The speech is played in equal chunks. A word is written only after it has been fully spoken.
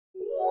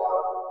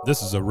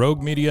This is a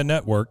Rogue Media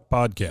Network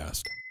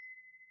podcast.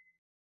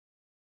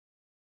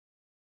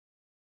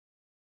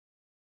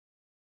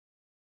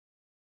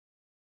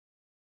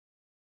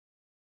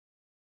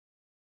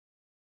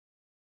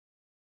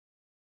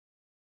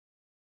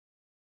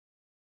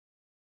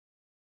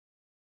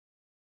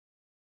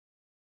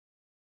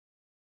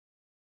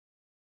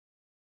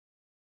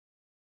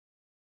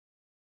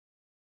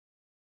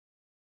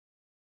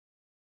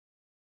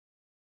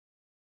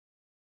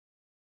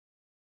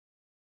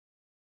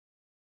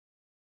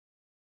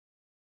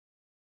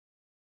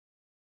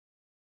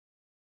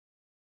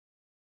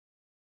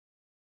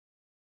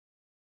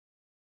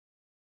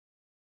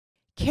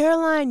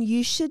 Caroline,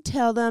 you should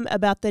tell them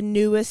about the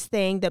newest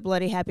thing that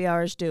Bloody Happy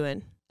Hour is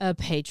doing. A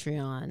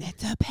Patreon.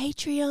 It's a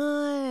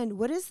Patreon.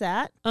 What is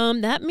that?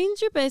 That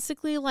means you're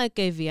basically like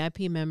a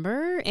VIP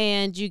member,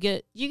 and you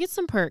get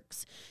some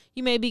perks.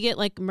 You maybe get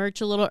like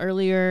merch a little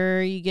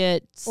earlier. You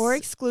get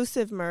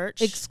exclusive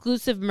merch.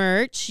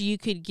 You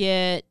could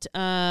get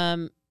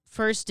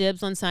first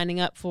dibs on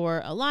signing up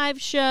for a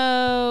live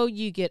show.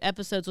 You get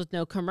episodes with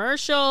no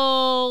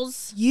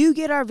commercials. You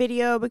get our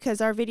video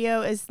because our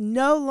video is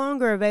no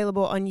longer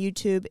available on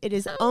YouTube. It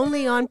is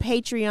only on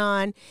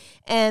Patreon.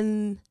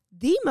 And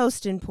the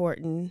most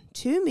important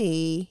to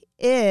me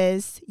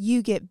is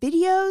you get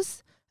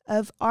videos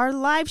of our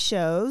live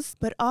shows,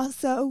 but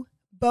also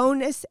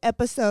bonus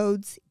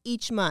episodes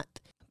each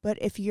month. But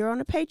if you're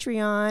on a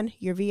Patreon,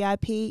 you're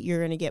VIP, you're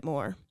going to get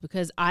more.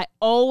 Because I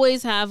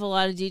always have a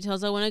lot of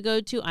details I want to go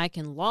to. I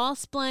can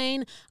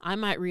law-splain. I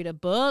might read a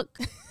book.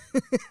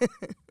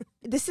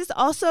 This is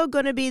also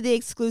going to be the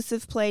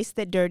exclusive place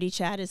that Dirty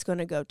Chat is going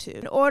to go to.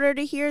 In order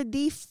to hear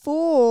the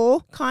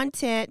full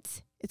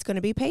content, it's going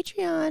to be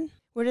Patreon.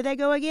 Where do they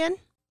go again?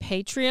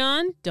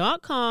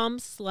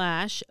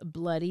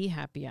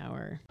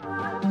 Patreon.com/bloodyhappyhour.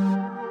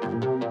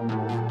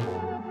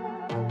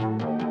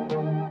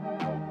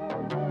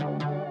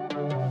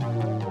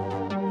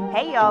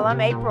 Hey y'all, I'm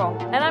April.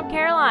 And I'm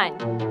Caroline.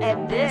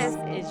 And this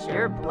is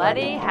your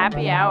Bloody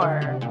Happy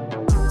Hour.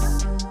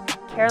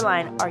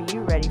 Caroline, are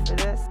you ready for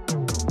this?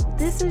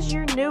 This is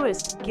your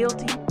newest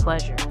guilty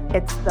pleasure.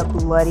 It's the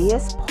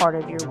bloodiest part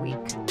of your week.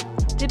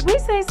 Did we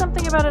say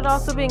something about it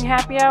also being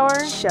happy hour?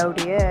 Show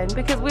did.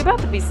 Because we about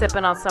to be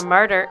sipping on some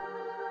murder.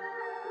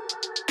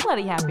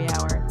 Bloody Happy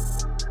Hour.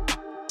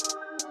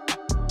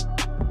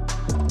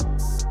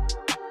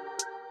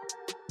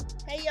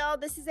 Hey y'all,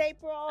 this is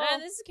April.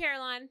 And this is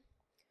Caroline.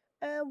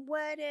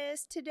 What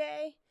is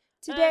today?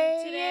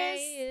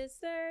 Today is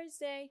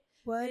Thursday.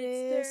 What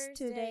it's is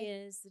Thursday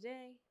today? Is the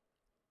day.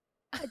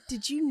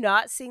 Did you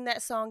not sing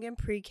that song in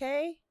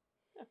pre-K?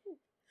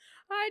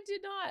 I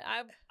did not.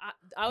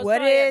 I was What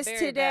probably at is very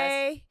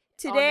today?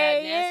 best on that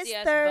Today is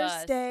nasty-ass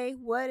Thursday.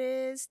 What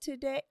is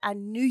today? I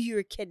knew you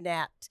were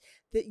kidnapped.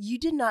 That you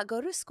did not go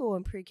to school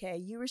in pre-K.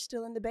 You were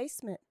still in the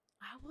basement.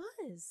 I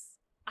was.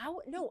 I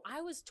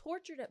was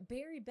tortured at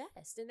very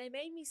best, and they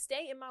made me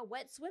stay in my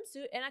wet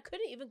swimsuit, and I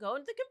couldn't even go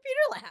into the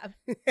computer lab.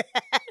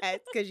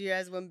 It's because your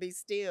ass wouldn't be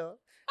still.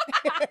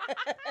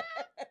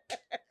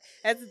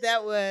 That's what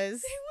that was.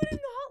 They would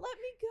not let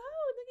me go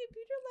in the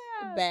computer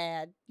lab.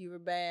 Bad. You were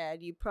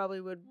bad. You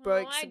probably would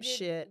break some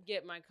shit. I did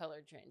get my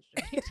color changed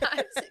a few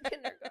times in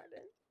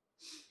kindergarten.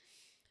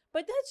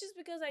 But that's just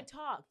because I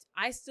talked.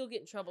 I still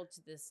get in trouble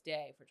to this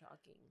day for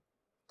talking.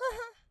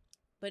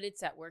 But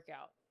it's at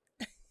workout.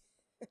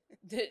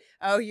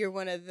 Oh, you're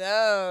one of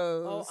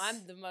those. Oh,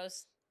 I'm the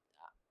most.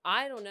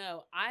 I don't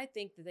know. I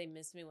think that they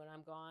miss me when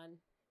I'm gone.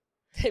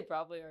 They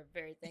probably are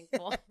very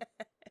thankful.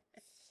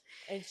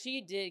 And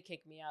she did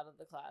kick me out of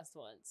the class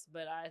once,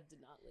 but I did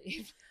not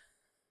leave.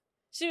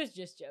 She was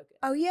just joking.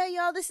 Oh, yeah,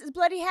 y'all. This is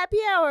Bloody Happy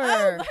Hour. Oh,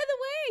 by the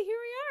way, here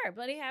we are.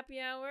 Bloody Happy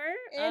Hour.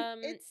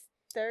 And it's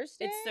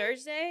Thursday. It's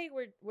Thursday.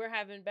 We're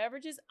having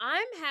beverages.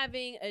 I'm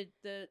having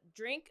the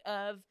drink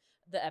of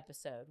the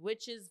episode,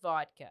 which is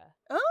vodka.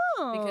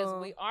 Oh. Because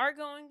we are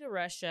going to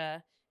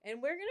Russia,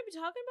 and we're going to be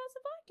talking about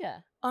some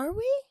vodka. Are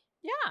we?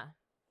 Yeah.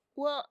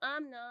 Well,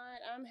 I'm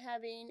not. I'm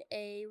having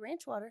a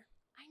ranch water.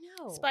 I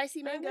know.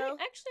 Spicy mango.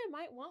 I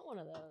might want one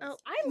of those. Oh,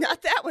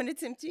 not that one.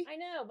 It's empty. I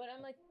know, but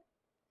I'm like,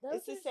 those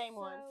it's the are same so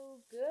one.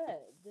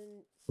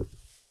 Good.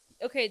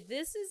 Okay,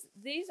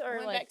 these are I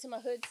went back to my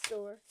hood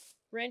store.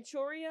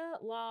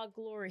 Ranchoria La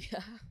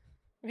Gloria.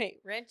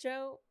 Wait,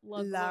 Rancho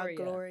La Gloria. La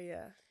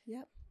Gloria.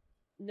 Yep.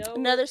 No.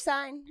 Another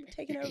sign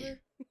taking over.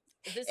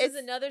 This is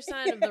another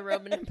sign of the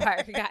Roman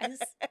Empire, guys.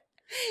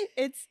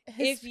 Was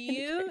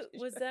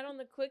that on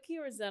the quickie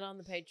or is that on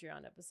the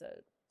Patreon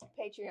episode?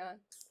 Patreon.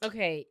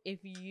 Okay,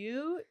 if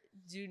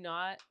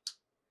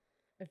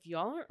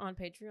y'all aren't on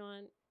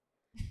Patreon,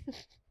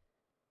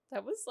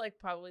 that was like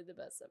probably the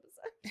best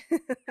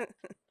episode.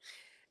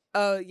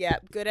 Oh, yeah.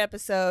 Good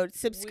episode.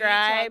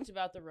 Subscribe. We talked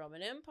about the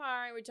Roman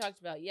Empire. We talked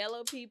about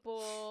yellow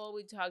people.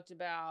 We talked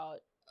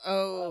about...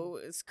 Oh,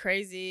 it's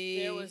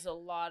crazy. There was a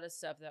lot of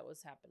stuff that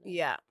was happening.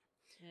 Yeah.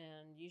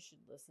 And you should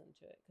listen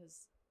to it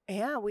because...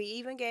 Yeah, we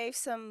even gave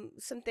some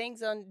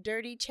things on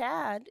Dirty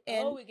Chad.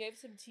 And, we gave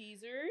some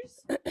teasers.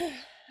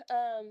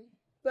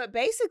 But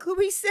basically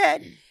we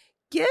said,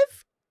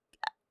 give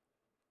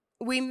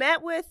we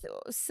met with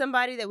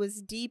somebody that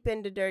was deep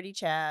into Dirty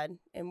Chad,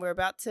 and we're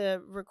about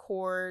to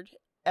record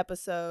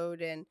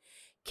episode, and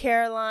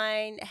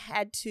Caroline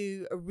had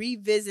to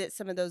revisit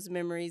some of those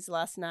memories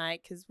last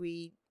night because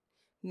we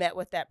met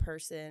with that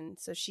person.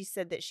 So she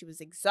said that she was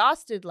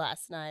exhausted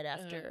last night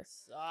after.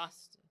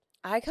 Exhausted.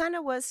 I kind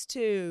of was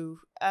too.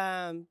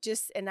 And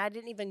I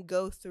didn't even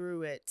go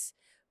through it.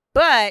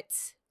 But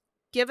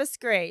give us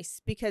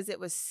grace because it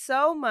was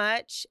so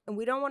much, and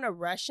we don't want to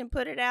rush and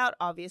put it out,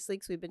 obviously,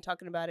 because we've been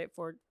talking about it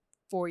for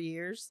 4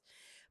 years.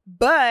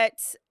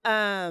 But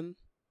Caroline's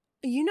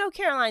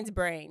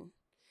brain,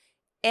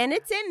 and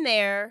it's in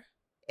there.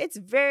 It's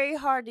very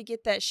hard to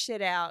get that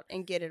shit out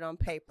and get it on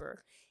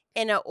paper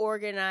in an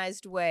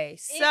organized way.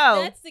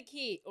 That's the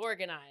key,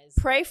 organized.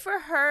 Pray for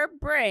her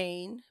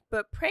brain,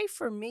 but pray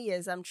for me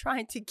as I'm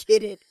trying to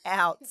get it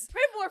out.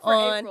 Pray more for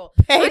on April.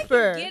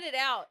 Paper. I can get it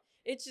out.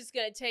 It's just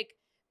going to take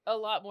a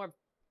lot more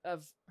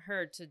of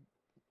her to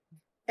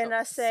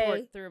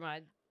sort through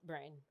my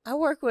brain. I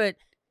work with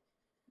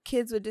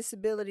kids with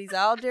disabilities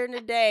all during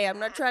the day. I'm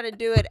not trying to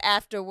do it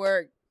after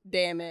work,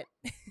 damn it.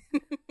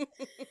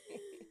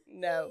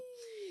 No.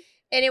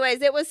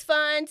 Anyways, it was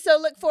fun, so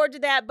look forward to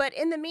that. But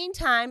in the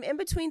meantime, in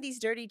between these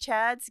Dirty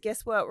Chads,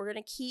 guess what? We're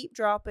going to keep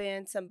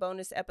dropping some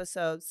bonus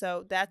episodes.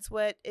 So that's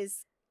what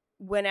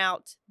went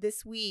out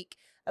this week,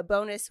 a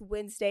bonus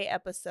Wednesday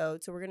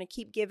episode. So we're going to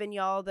keep giving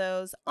y'all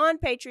those on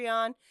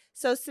Patreon.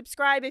 So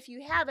subscribe if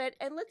you haven't,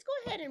 and let's go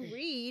ahead and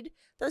read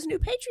those new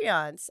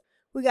Patreons.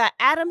 We got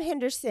Adam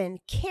Henderson,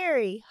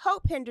 Carrie,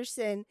 Hope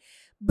Henderson,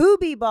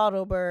 Booby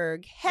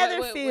Bottleberg,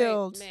 Heather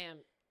Field. Wait, ma'am.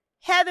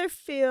 Heather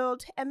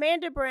Field,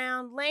 Amanda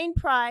Brown, Lane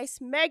Price,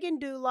 Megan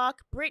Dulock,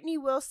 Brittany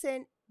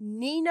Wilson,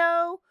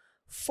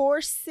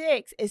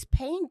 Nino46 is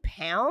paying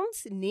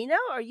pounds. Nino,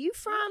 are you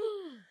from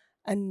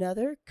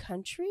another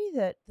country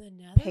that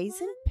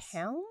pays in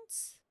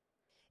pounds?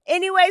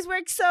 Anyways,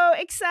 we're so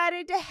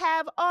excited to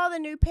have all the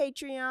new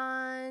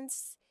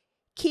Patreons.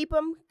 Keep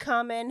them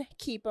coming.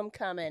 Keep them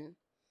coming.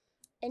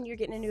 And you're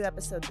getting a new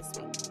episode this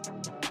week.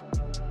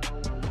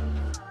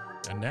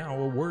 And now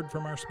a word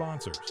from our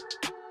sponsors.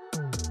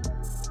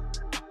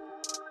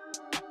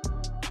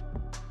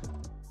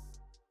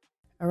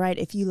 All right,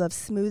 if you love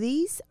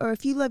smoothies or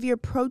if you love your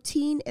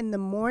protein in the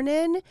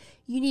morning,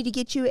 you need to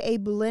get you a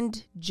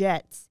Blend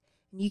Jet.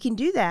 You can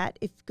do that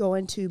if you go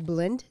into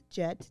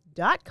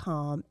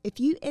blendjet.com. If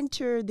you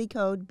enter the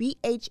code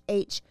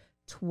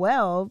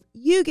BHH12,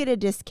 you get a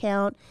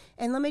discount.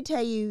 And let me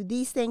tell you,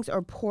 these things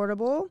are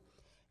portable.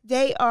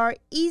 They are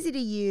easy to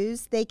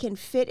use. They can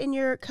fit in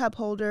your cup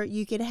holder.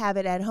 You can have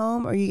it at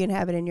home or you can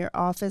have it in your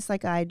office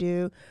like I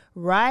do.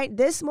 Right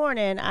this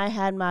morning, I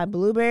had my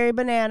blueberry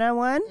banana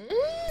one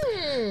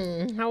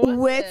How was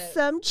with it?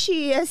 some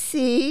chia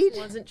seed.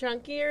 Wasn't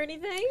chunky or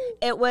anything?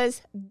 It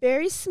was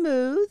very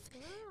smooth.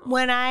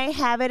 When I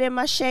have it in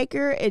my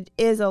shaker, it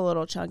is a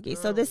little chunky.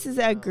 So this is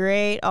a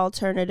great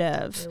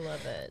alternative. I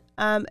love it.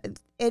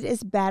 It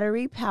is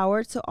battery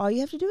powered, so all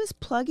you have to do is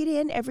plug it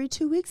in every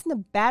 2 weeks, and the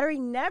battery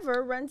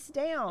never runs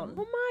down.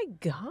 Oh my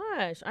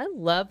gosh. I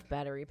love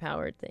battery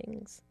powered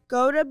things.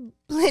 Go to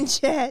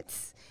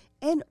BlendJets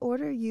and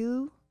order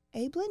you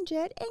a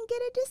BlendJet and get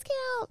a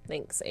discount.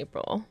 Thanks,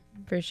 April,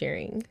 for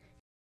sharing.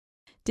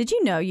 Did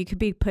you know you could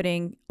be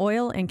putting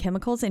oil and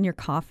chemicals in your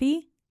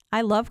coffee? I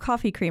love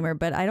coffee creamer,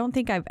 but I don't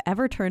think I've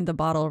ever turned the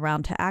bottle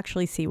around to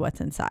actually see what's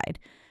inside.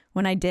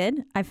 When I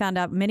did, I found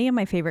out many of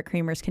my favorite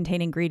creamers contain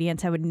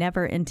ingredients I would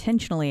never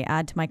intentionally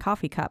add to my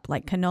coffee cup,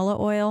 like canola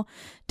oil,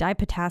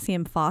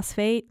 dipotassium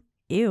phosphate,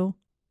 ew,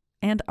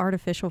 and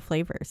artificial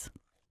flavors.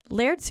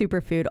 Laird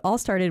Superfood all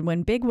started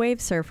when big wave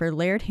surfer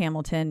Laird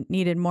Hamilton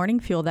needed morning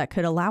fuel that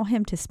could allow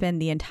him to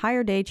spend the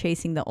entire day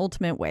chasing the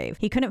ultimate wave.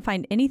 He couldn't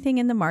find anything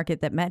in the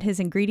market that met his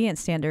ingredient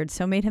standards,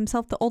 so made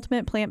himself the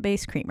ultimate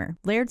plant-based creamer.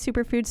 Laird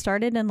Superfood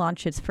started and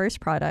launched its first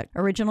product,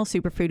 Original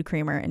Superfood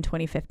Creamer, in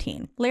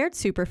 2015. Laird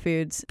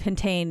Superfoods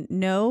contain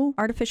no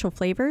artificial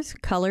flavors,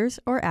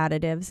 colors, or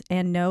additives,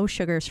 and no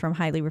sugars from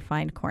highly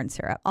refined corn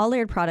syrup. All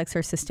Laird products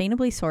are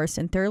sustainably sourced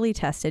and thoroughly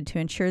tested to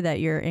ensure that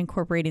you're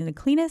incorporating the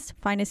cleanest,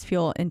 finest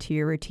fuel into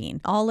your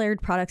routine. All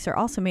Laird products are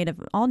also made of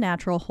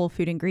all-natural whole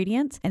food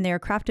ingredients, and they are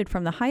crafted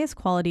from the highest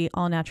quality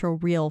all-natural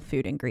real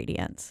food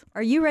ingredients.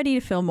 Are you ready to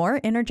feel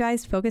more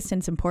energized, focused,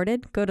 and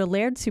supported? Go to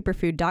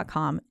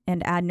lairdsuperfood.com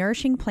and add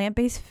nourishing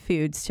plant-based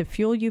foods to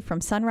fuel you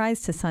from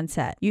sunrise to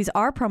sunset. Use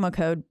our promo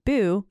code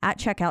BOO at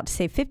checkout to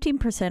save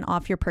 15%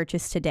 off your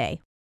purchase today.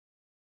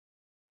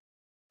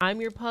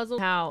 I'm your puzzle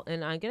pal,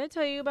 and I'm going to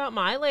tell you about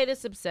my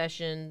latest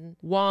obsession,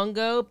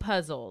 Wongo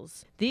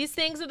puzzles. These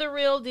things are the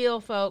real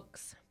deal,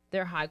 folks.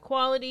 They're high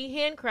quality,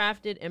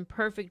 handcrafted, and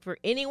perfect for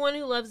anyone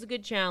who loves a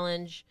good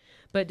challenge,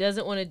 but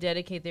doesn't want to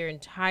dedicate their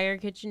entire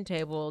kitchen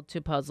table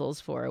to puzzles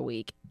for a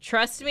week.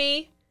 Trust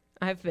me,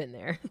 I've been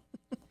there.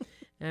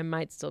 I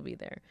might still be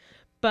there.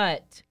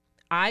 But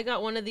I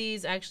got one of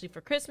these actually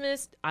for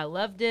Christmas. I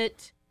loved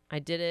it. I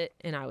did it,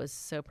 and I was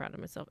so proud of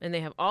myself. And they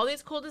have all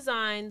these cool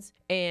designs,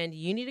 and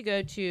you need to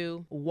go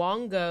to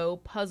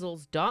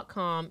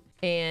wongopuzzles.com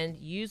and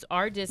use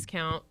our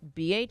discount,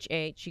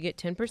 BHH. You get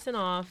 10%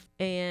 off.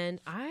 And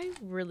I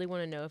really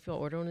want to know if you'll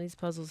order one of these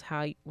puzzles,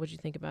 what you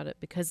think about it,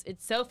 because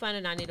it's so fun,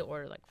 and I need to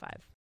order like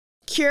 5.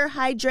 Cure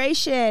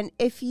hydration.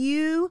 If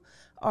you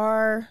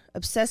are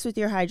obsessed with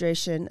your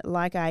hydration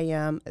like I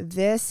am,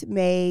 this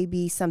may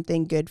be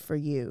something good for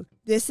you.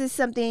 This is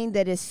something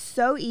that is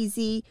so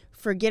easy.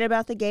 Forget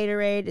about the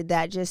Gatorade.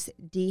 That just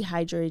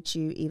dehydrates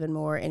you even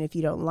more. And if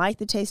you don't like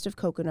the taste of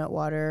coconut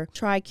water,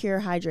 try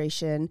Cure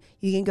Hydration.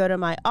 You can go to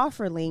my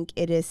offer link.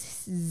 It is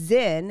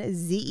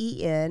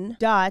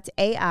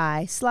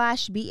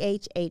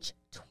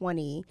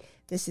zen.ai/BHH20.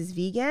 This is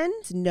vegan.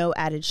 It's no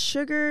added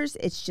sugars.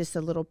 It's just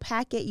a little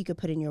packet you could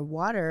put in your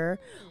water.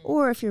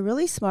 Or if you're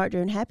really smart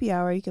during happy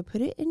hour, you could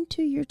put it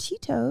into your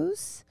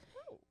Tito's.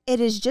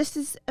 It is just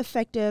as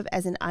effective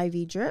as an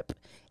IV drip.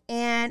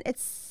 And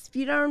if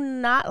you do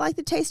not like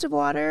the taste of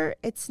water,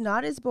 it's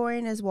not as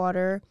boring as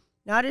water,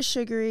 not as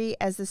sugary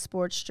as the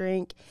sports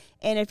drink.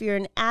 And if you're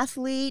an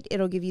athlete,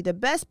 it'll give you the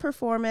best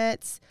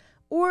performance.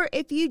 Or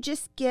if you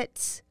just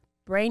get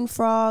brain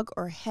fog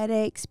or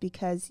headaches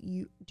because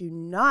you do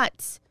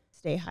not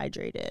stay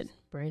hydrated.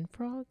 Brain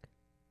fog?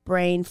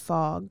 Brain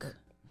fog.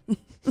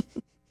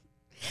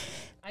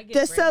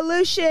 The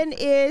solution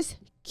is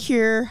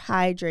Cure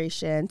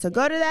Hydration. So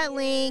go to that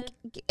link,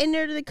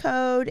 enter the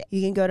code.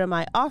 You can go to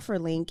my offer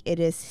link. It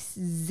is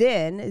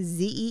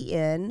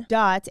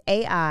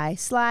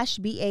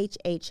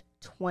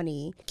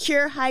zen.ai/BHH20.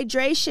 Cure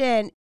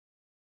Hydration.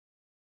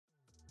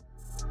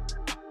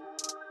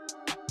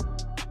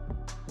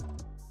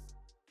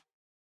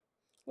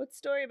 What's the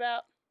story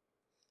about?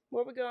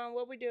 Where we going?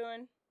 What we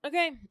doing?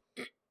 Okay.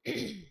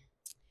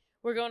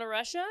 We're going to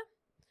Russia.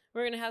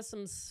 We're going to have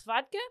some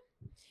vodka.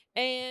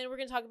 And we're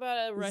going to talk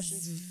about a Russian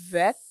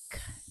Svetka?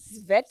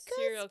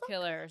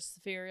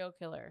 serial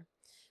killer.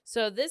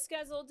 So this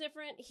guy's a little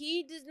different.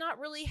 He does not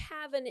really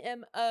have an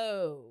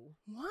MO.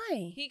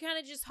 Why? He kind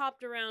of just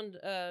hopped around,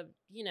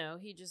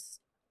 he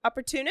just...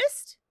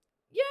 Opportunist?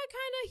 Yeah,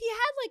 kind of. He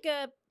had like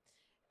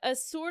a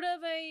sort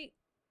of a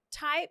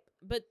type,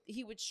 but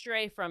he would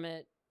stray from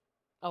it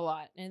a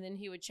lot. And then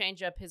he would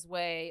change up his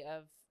way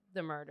of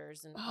the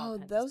murders. And all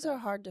kinds of those stuff. are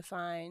hard to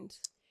find.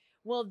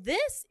 Well,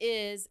 this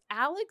is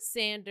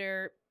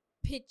Alexander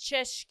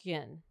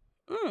Pichushkin.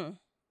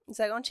 Is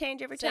that going to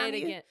change every Say time?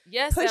 it again.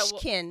 Yes,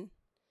 Pushkin.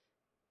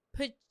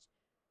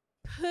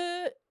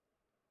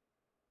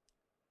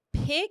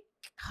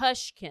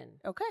 Pichushkin.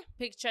 Okay.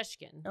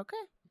 Pichushkin.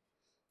 Okay.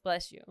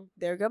 Bless you.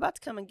 They're about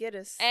to come and get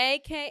us.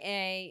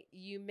 AKA,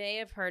 you may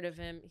have heard of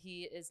him.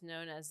 He is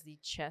known as the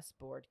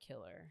Chessboard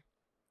Killer.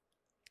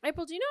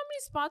 April, do you know how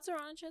many spots are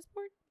on a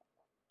chessboard?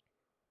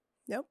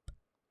 Nope.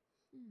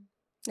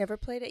 Never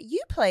played it.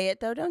 You play it,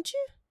 though, don't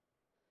you?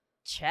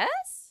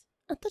 Chess?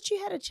 I thought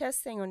you had a chess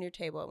thing on your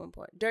table at one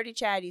point. Dirty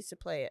Chad used to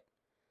play it.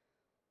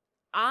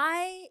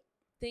 I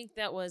think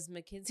that was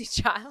Mackenzie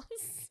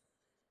Childs.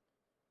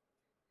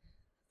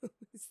 Who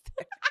is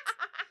that?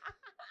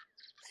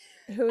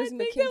 Who is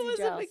Mackenzie that was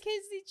Giles? a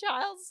Mackenzie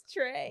Childs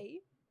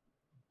tray.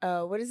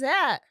 Oh, what is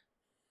that?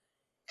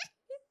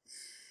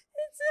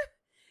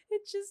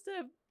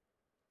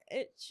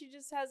 She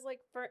just has like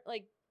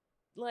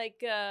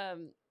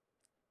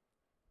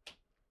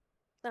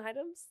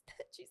items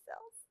that she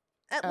sells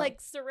at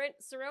like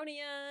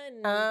Saronia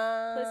and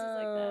places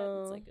like that.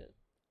 It's like a.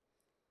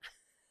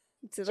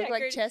 Does it look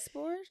like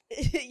chessboard?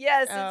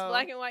 Yes, it's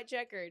black and white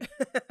checkered.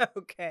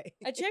 Okay.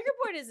 A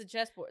checkerboard is a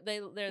chessboard.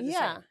 They're the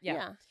same.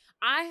 Yeah.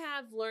 I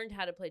have learned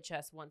how to play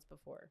chess once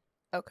before.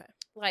 Okay.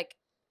 Like,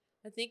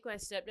 I think my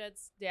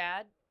stepdad's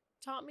dad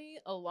taught me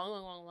a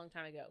long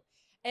time ago.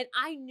 And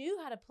I knew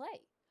how to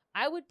play.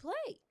 I would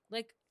play.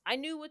 Like, I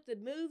knew what the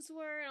moves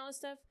were and all this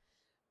stuff.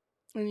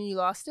 And you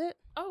lost it?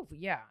 Oh,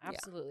 yeah,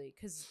 absolutely.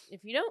 Because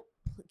if you don't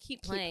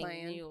keep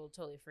playing, you'll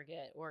totally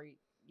forget. Or you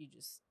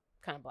just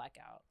kind of black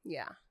out.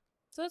 Yeah.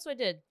 So that's what I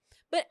did.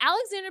 But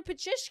Alexander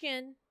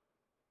Pichushkin,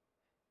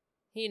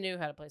 he knew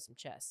how to play some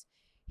chess.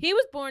 He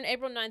was born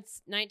April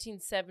 9th,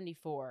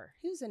 1974.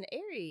 He was an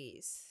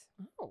Aries.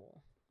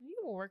 Oh, you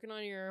were working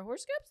on your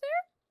horoscopes there?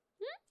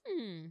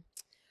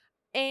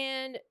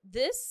 And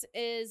this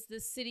is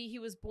the city he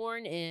was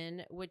born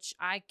in, which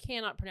I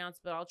cannot pronounce,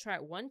 but I'll try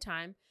it one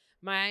time.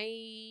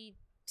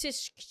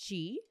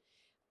 Pichushkin,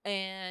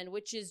 and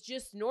which is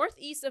just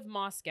northeast of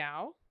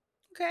Moscow.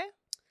 Okay.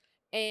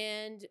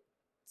 And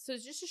so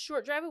it's just a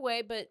short drive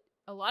away, but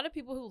a lot of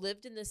people who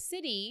lived in the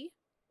city,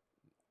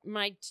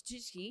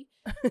 Pichushkin,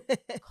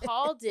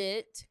 called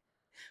it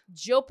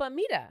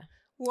Jopamita.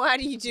 Why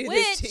do you do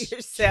this to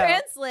yourself? Which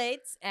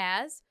translates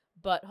as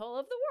butthole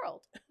of the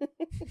world.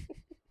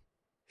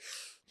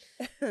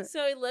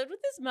 So he lived with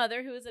his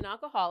mother, who was an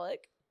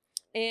alcoholic,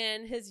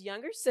 and his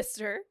younger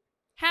sister,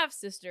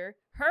 half-sister,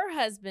 her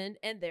husband,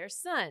 and their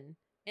son.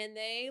 And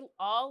they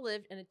all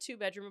lived in a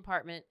 2-bedroom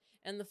apartment,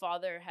 and the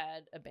father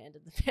had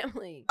abandoned the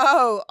family.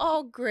 Oh,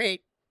 all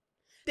great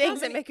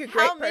things that make a great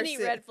person. How many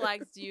red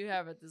flags do you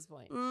have at this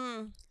point?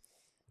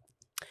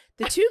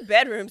 The 2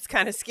 bedrooms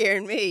kind of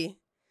scaring me.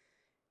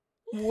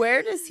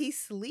 Where does he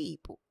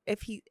sleep?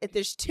 If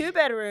there's 2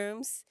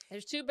 bedrooms.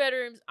 There's 2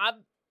 bedrooms.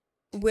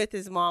 With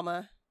his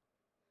mama.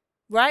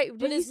 Right?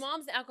 But his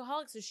mom's an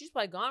alcoholic, so she's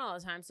probably gone all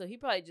the time. So he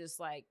probably just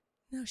like.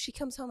 No, she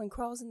comes home and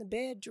crawls in the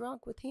bed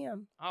drunk with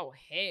him. Oh,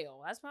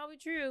 hell. That's probably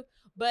true.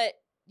 But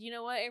you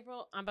know what,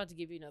 April? I'm about to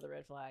give you another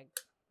red flag.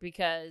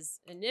 Because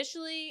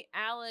initially,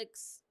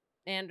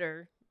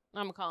 Alexander,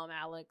 I'm going to call him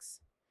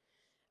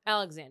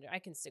Alexander. I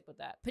can stick with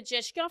that.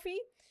 Pichushkin,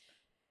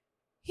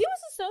 he was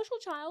a social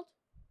child.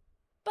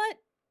 But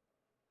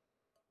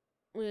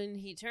when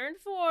he turned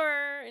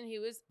 4 and he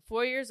was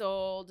 4 years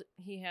old,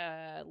 he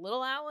had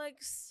little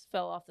Alex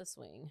fell off the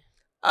swing.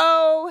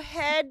 Oh,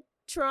 head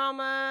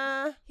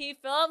trauma. He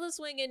fell off the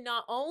swing, and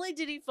not only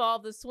did he fall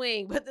off the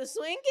swing, but the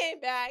swing came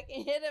back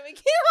and hit him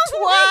again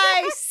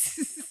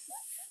twice.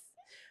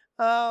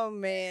 Oh,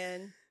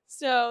 man.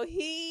 So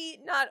he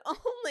not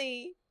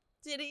only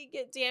did he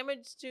get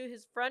damage to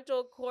his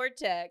frontal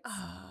cortex,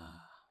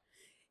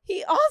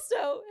 he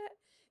also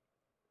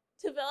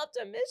developed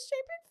a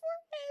misshapen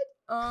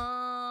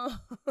forehead.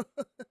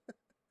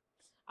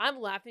 I'm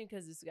laughing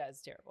because this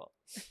guy's terrible.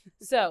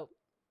 So,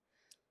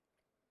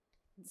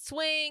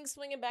 swinging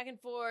back and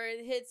forth,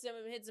 hits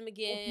him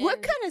again.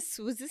 What kind of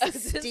was this? A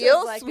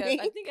steel swing?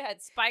 I think it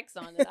had spikes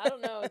on it. I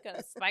don't know what kind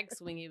of spike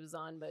swing he was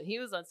on, but he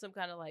was on some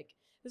kind of like.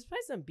 It was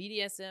probably some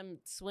BDSM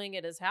swing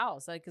at his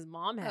house, like his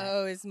mom had.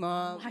 Oh, his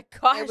mom! Oh my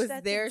gosh, it was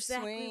that's their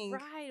exactly swing.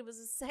 Right, it was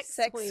a sex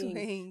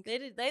swing.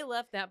 They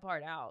left that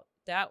part out.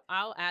 That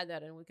I'll add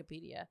that in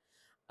Wikipedia.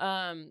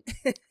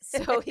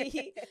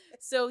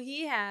 So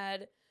he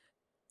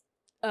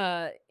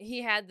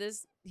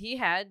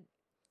had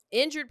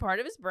injured part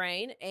of his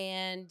brain,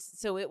 and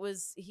so it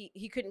was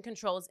he couldn't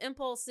control his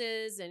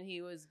impulses, and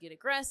he was get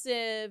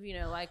aggressive,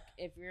 like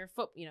if you're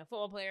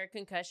football player,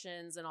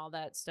 concussions and all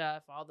that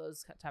stuff, all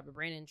those type of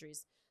brain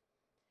injuries.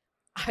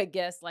 I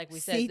guess, like we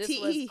said, CTE. This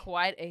was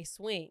quite a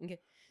swing.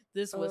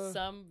 This was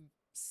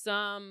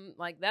some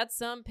like that's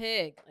some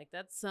pig, like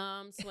that's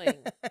some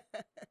swing.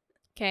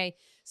 Okay,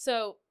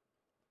 so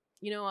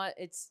you know what?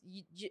 It's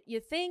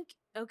you think,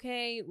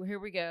 okay, well, here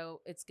we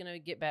go. It's gonna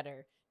get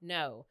better.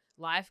 No,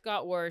 life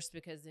got worse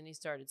because then he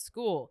started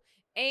school,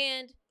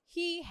 and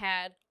he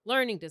had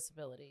learning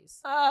disabilities.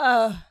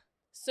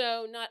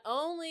 So not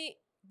only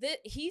that,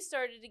 he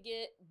started to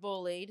get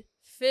bullied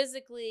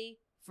physically,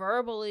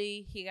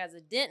 verbally. He has a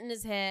dent in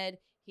his head.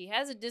 He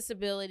has a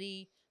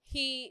disability.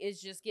 He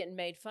is just getting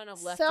made fun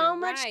of left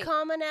and right. So much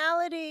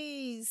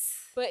commonalities.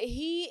 But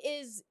he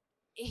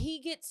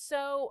gets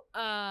so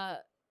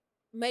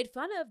made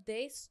fun of.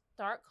 They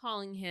start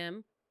calling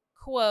him,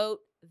 quote,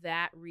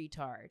 that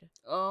retard.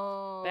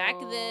 Oh, back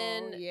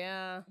then,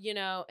 yeah,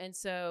 and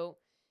so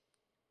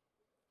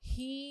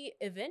he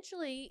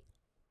eventually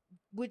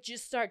would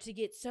just start to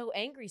get so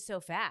angry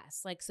so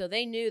fast. Like, so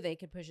they knew they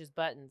could push his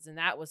buttons, and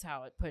that was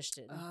how it pushed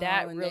it.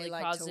 That really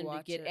caused him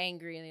to get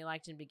angry, and they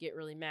liked him to get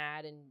really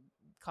mad and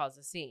cause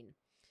a scene.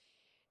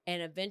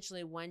 And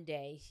eventually one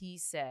day he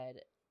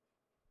said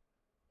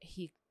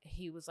he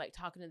was like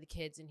talking to the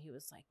kids, and he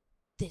was like,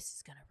 this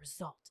is going to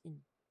result in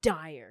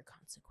dire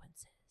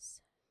consequences.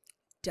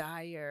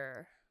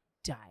 Dire.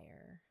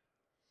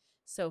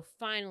 So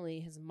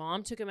finally his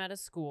mom took him out of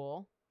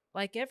school,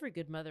 like every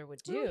good mother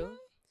would do. Mm-hmm.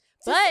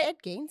 But Ed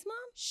Gaines' mom?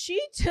 She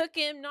took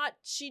him,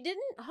 she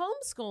didn't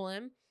homeschool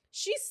him.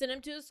 She sent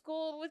him to a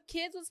school with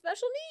kids with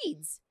special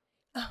needs.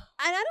 And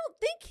I don't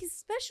think he's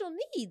special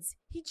needs.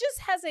 He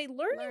just has a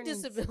learning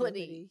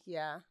disability.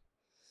 Yeah.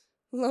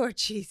 Lord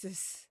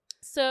Jesus.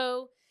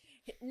 So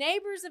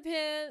neighbors of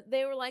his,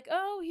 they were like,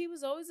 oh, he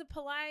was always a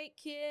polite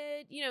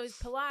kid. He's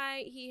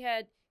polite.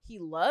 He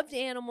loved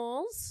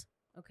animals.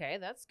 Okay,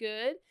 that's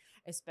good.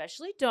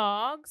 Especially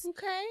dogs.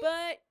 Okay.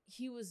 But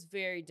he was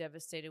very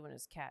devastated when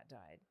his cat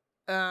died.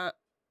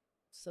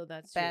 So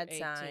that's bad your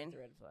sign.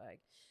 Red flag.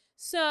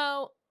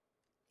 So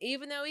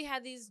even though he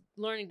had these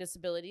learning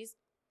disabilities,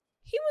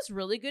 he was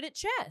really good at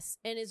chess.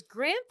 And his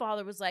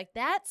grandfather was like,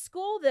 that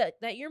school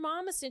that your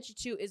mama sent you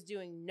to is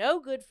doing no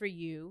good for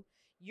you.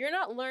 You're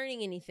not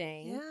learning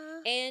anything.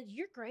 Yeah. And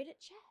you're great at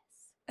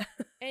chess.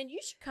 And you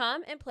should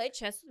come and play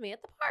chess with me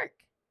at the park.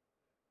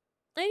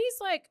 And he's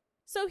like,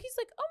 oh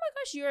my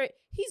gosh,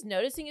 he's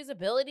noticing his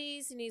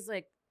abilities, and he's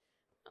like,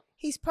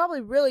 he's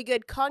probably really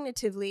good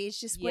cognitively. It's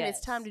just when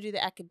it's time to do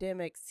the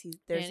academics,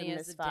 there's a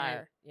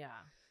misfire. Yeah.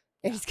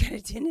 And he's got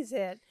a dent in his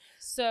head.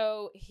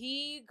 So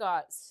he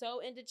got so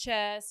into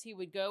chess, he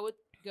would go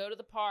to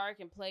the park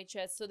and play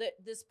chess. So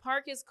this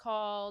park is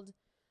called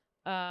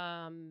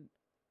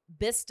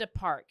Vista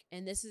Park,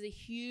 and this is a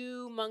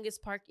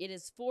humongous park. It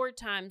is 4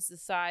 times the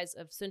size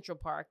of Central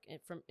Park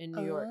in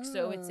New York.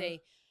 So it's a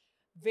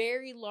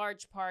very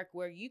large park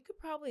where you could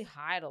probably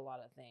hide a lot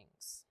of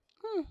things.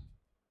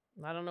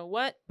 I don't know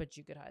what, but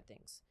you could hide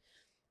things.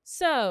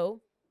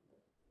 So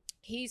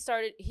he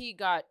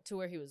got to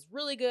where he was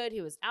really good.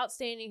 He was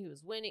outstanding. He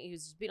was winning. He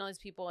was just beating all these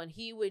people, and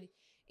he would,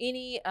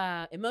 any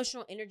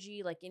emotional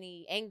energy, like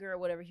any anger or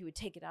whatever, he would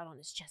take it out on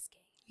his chess game.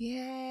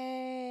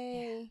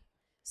 Yay. Yeah.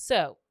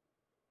 So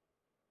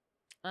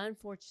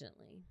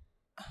Unfortunately,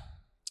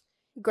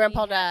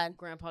 Grandpa died.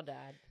 Grandpa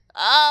died.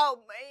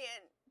 Oh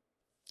man.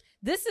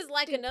 This is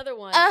like another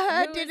one. Who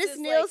is Dennis this,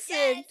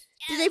 Nielsen. Like,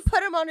 Did they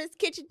put him on his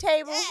kitchen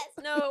table? yes,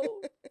 no, no.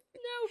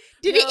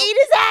 Did no, he eat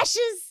his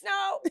ashes?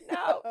 No,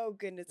 no. Oh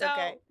goodness. No,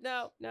 Okay.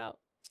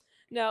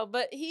 no.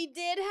 But he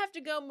did have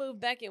to go move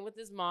back in with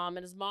his mom,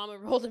 and his mom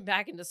enrolled him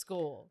back into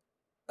school.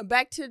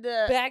 Back to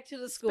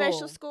the school.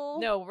 Special school?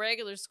 No,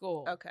 regular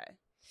school. Okay.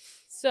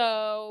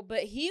 So,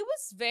 but he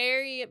was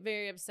very,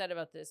 very upset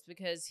about this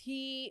because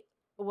he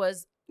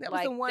was That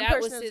like, was the one that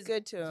person was that was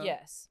good to him.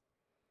 Yes.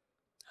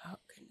 Oh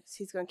goodness.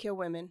 He's gonna kill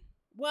women.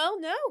 Well,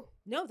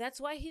 no. That's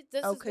why he.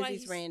 Because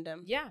he's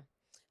random. Yeah.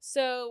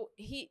 So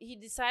he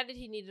decided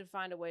he needed to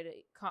find a way to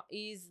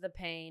ease the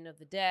pain of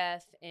the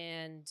death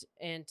and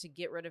to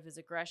get rid of his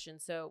aggression.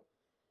 So,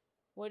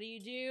 what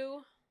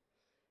do?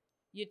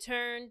 You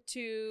turn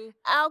to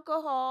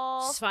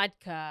Alcohol.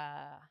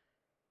 vodka.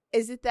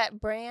 Is it that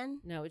brand?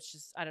 No, it's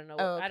just I don't know.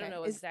 Oh, okay. I don't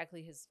know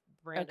exactly his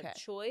brand Okay. of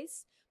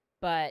choice,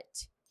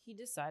 but he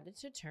decided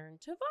to turn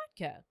to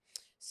vodka.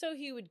 So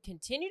he would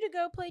continue to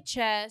go play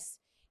chess.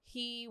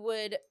 He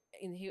would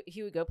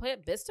go play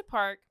at Vista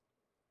Park,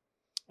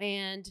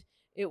 and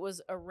it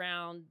was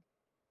around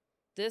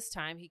this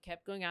time he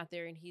kept going out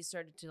there, and he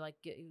started to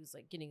he was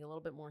getting a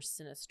little bit more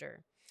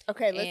sinister.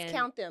 Okay, let's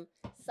count them.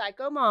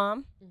 Psycho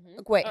mom.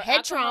 Mm-hmm. Wait,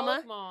 head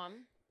trauma.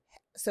 Mom.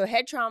 So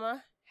head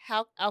trauma,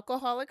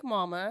 alcoholic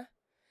mama,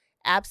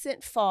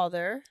 absent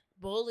father,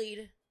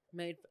 Bullied.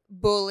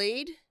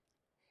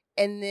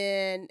 and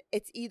then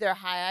it's either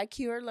high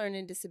IQ or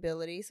learning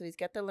disability. So he's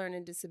got the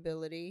learning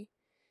disability.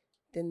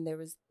 Then there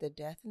was the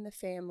death in the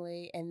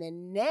family, and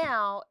then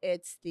now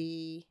it's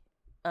the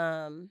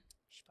the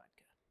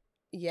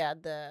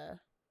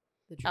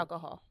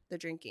alcohol, the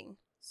drinking.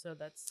 So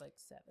that's like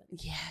 7.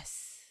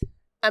 Yes.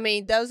 I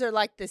mean, those are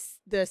like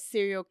the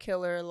serial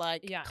killer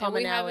commonalities. And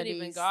we haven't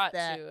even got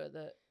to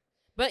the.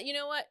 But you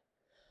know what?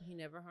 He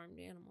never harmed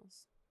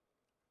animals.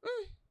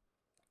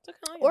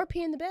 Or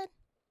pee in the bed.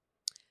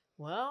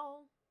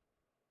 Well,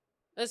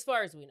 as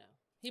far as we know,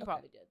 he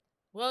probably did.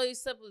 Well, he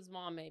slept with his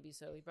mom, maybe,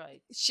 so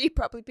She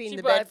probably peed in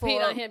the bed for him. She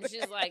probably peed on him.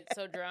 She's like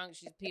so drunk,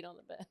 she's peed on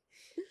the bed.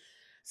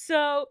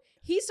 So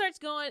he starts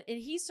going, and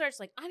he starts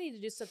like, I need to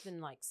do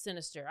something like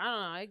sinister. I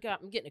don't know.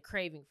 I'm getting a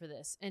craving for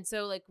this. And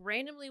so like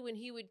randomly when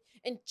he would,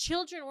 and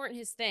children weren't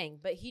his thing,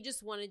 but he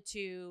just wanted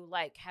to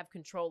like have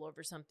control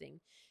over something.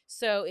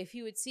 So if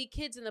he would see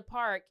kids in the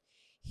park,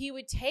 he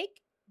would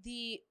take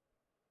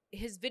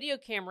his video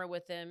camera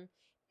with him,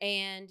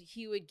 and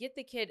he would get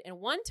the kid. And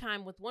one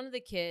time with one of the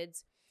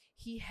kids,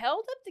 he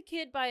held up the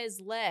kid by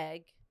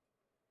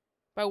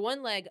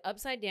one leg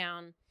upside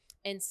down,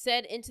 and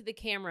said into the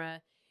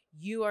camera,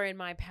 "You are in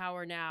my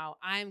power now.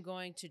 I'm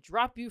going to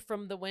drop you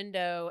from the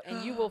window,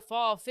 and you will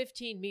fall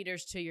 15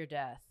 meters to your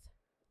death."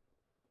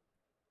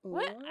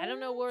 What? I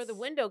don't know where the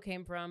window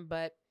came from,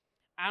 but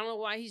I don't know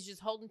why he's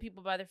just holding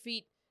people by their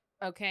feet.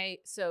 Okay,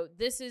 so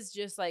this is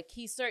just like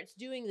he starts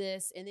doing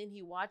this, and then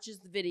he watches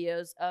the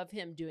videos of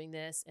him doing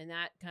this, and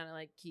that kind of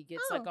like he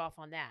gets like off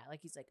on that.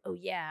 Like he's like, "Oh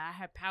yeah, I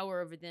have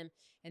power over them,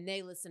 and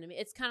they listen to me."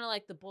 It's kind of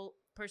like the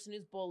person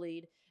who's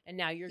bullied, and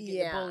now you're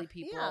getting to bully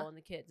people and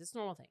the kids. It's a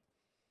normal thing.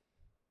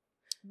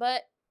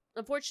 But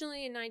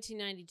unfortunately, in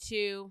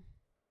 1992,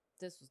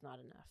 this was not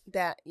enough.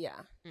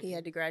 He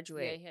had to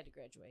graduate. Yeah, he had to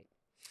graduate.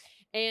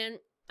 And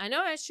I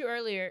know I asked you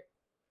earlier,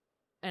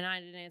 and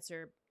I didn't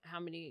answer how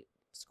many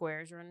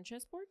squares are on a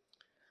chessboard.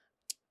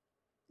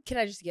 Can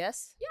I just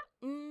guess? Yeah.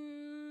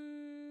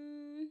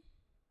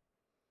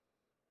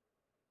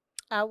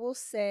 I will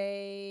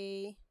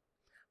say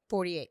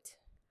 48.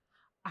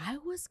 I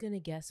was going to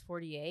guess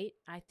 48.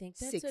 I think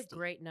that's 60. a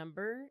great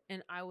number,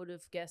 and I would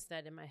have guessed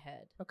that in my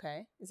head.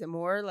 Okay. Is it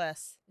more or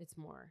less? It's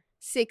more.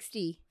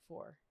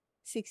 64.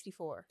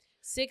 64.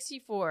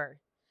 64.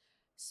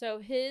 So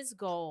his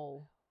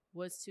goal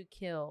was to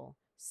kill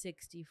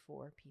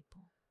 64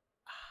 people.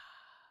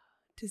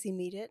 Does he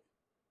meet it?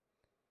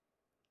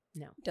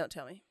 No. Don't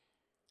tell me.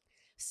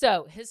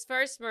 So his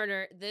first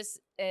murder, this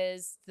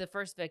is the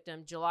first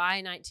victim,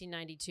 July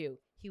 1992.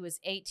 He was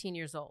 18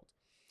 years old.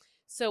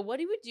 So what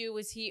he would do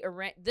was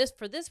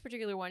for this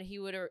particular one, he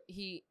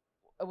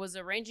was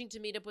arranging to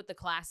meet up with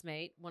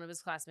one of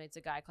his classmates,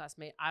 a guy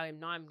classmate. I'm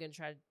going to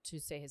try to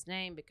say his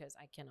name because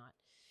I cannot.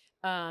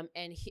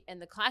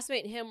 And the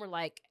classmate and him were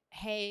like,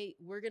 "Hey,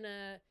 we're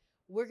gonna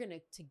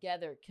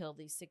together kill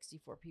these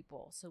 64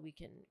 people so we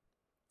can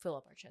fill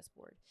up our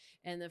chessboard."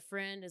 And the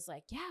friend is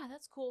like, "Yeah,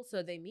 that's cool."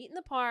 So they meet in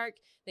the park.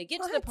 They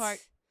get to the park.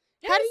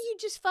 How do you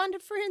just find a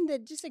friend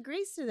that just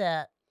agrees to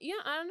that?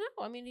 Yeah, I don't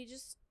know. I mean, he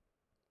just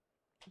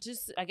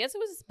I guess it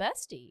was his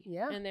bestie.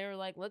 Yeah. And they were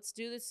like, "Let's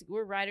do this.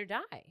 We're ride or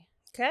die."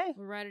 Okay.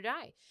 We're ride or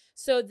die.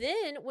 So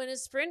then when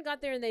his friend got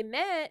there and they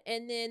met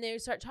and then they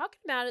start talking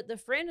about it, the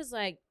friend is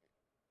like,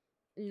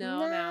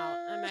 "No, I'm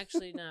out. I'm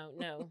actually,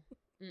 no.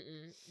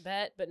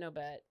 Bet, but no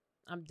bet.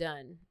 I'm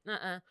done.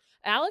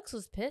 Alex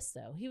was pissed,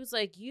 though. He was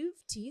like,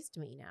 "You've teased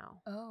me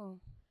now."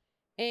 Oh.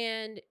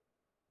 And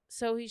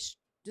so he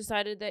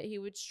decided that he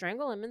would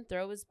strangle him and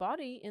throw his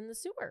body in the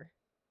sewer.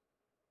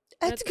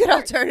 That's a good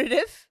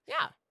alternative.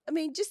 Yeah. I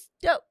mean, just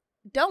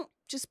don't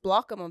just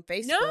block him on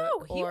Facebook.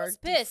 No, he or was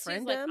pissed. He's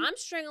defriend like, him. I'm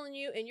strangling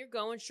you and you're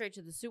going straight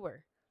to the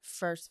sewer.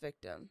 First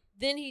victim.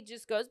 Then he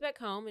just goes back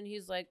home and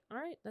he's like, all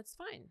right, that's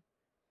fine.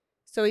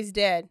 So he's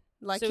dead.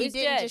 Like, So he he's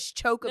didn't dead. just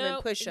choke him No,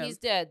 and push him. he's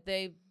dead.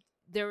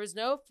 There was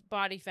no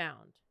body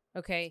found.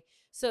 Okay.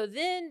 So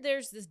then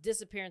there's this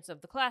disappearance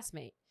of the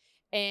classmate.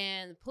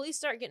 And the police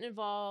start getting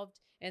involved.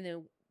 And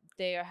then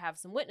they have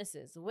some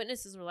witnesses. The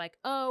witnesses were like,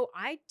 oh,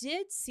 I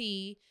did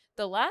see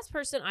the last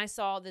person I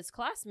saw this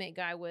classmate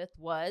guy with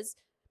was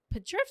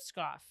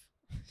Pichushkin.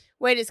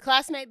 Wait, is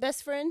classmate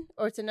best friend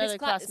or it's another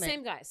classmate?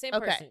 Same guy, same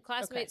Okay, person.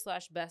 Classmate okay.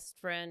 / best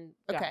friend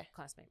guy, Okay.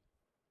 classmate.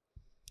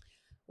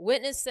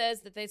 Witness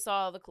says that they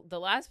saw the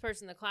last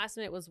person the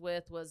classmate was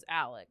with was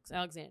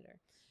Alexander.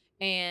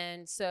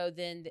 And so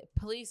then the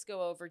police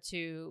go over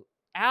to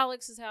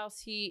Alex's house.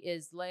 He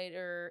is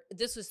later,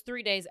 this was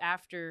 3 days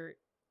after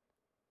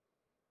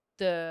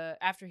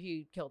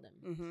he killed him.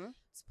 Mm-hmm.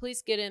 So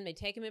police get him, they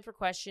take him in for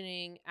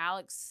questioning.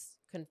 Alex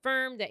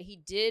confirmed that he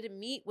did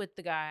meet with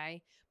the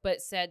guy,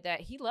 but said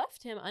that he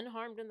left him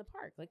unharmed in the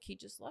park. Like, he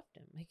just left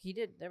him. Like, he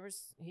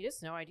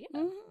just no idea.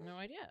 Mhm. No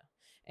idea.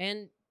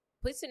 And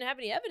police didn't have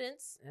any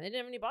evidence, and they didn't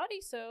have any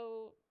body,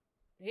 so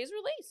he's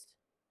released.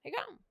 He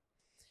got him.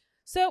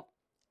 So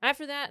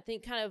after that, I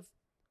think kind of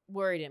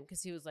worried him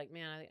because he was like,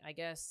 man, I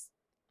guess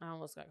I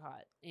almost got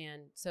caught.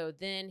 And so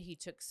then he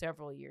took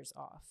several years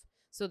off.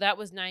 So that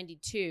was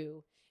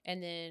 92.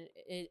 And then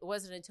it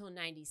wasn't until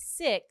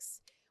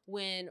 96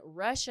 when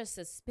Russia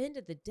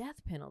suspended the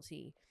death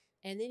penalty.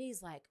 And then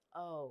he's like,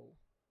 oh,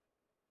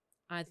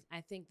 I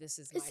think this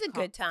is It's a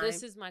good time.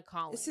 This is my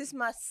calling. This is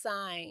my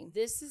sign.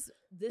 This is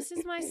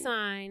my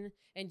sign.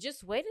 And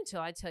just wait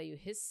until I tell you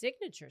his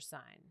signature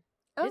sign.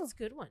 Oh. It's a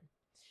good one.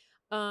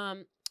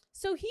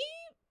 So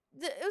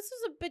this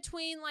was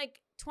between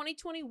like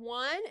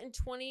 2021 and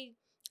 20.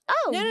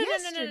 Oh, No.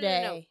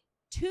 yesterday.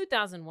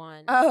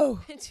 2001.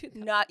 Oh,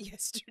 2000. not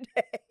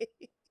yesterday.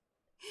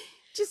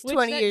 Just Which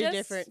 20 that years does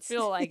difference.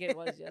 Feel like it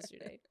was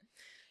yesterday.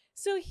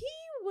 So he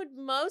was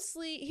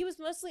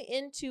mostly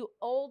into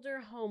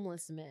older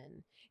homeless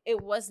men. It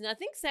was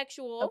nothing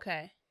sexual.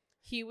 Okay.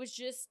 He was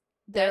just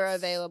They're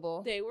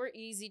available. They were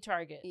easy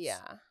targets.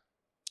 Yeah.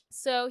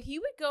 So he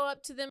would go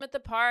up to them at the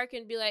park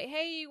and be like,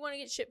 "Hey, you want to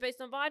get shit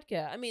faced on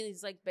vodka?" I mean,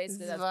 he's like,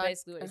 basically, that's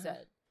basically what he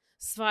said.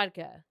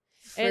 Vodka.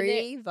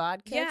 Free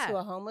vodka yeah. to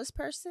a homeless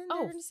person?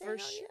 Oh, they're saying for on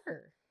you?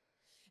 sure.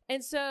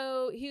 And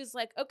so he was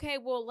like, okay,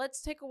 well,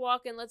 let's take a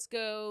walk and let's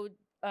go.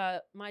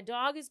 My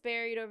dog is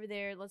buried over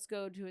there. Let's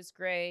go to his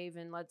grave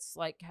and let's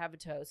like have a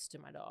toast to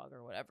my dog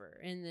or whatever.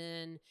 And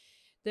then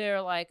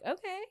they're like,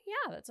 okay,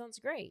 yeah, that sounds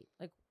great.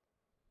 Like,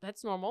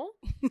 that's normal.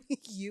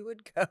 You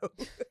would go.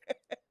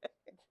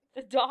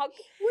 The dog.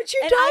 What's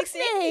your And I dog's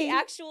think name? the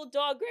actual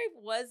dog grave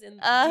was in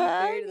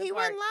buried in the He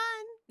park. wasn't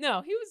lying.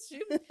 No, he was.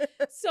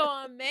 So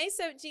on May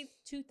 17th,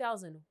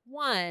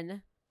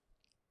 2001,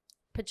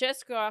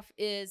 Pichushkin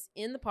is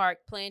in the park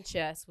playing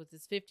chess with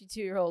this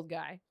 52-year-old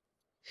guy.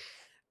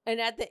 And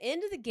at the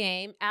end of the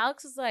game,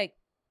 Alex is like,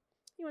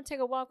 you want to take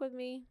a walk with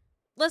me?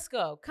 Let's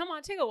go. Come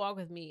on, take a walk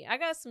with me. I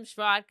got some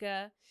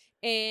vodka.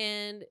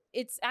 And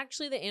it's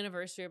actually the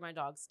anniversary of my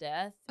dog's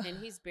death. And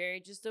he's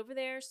buried just over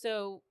there.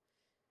 So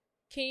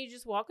can you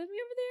just walk with me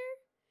over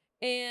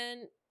there?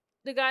 And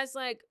the guy's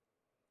like,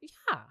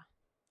 yeah.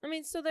 I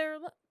mean, so they're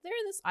in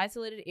this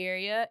isolated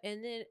area,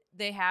 and then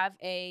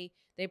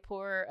they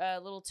pour a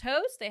little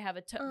toast. They have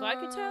a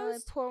vodka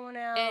toast. They pour one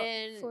out.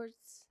 And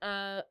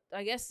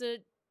I guess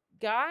the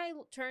guy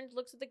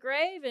looks at the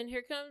grave, and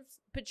here comes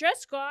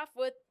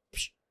Pichushkin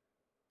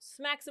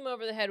smacks him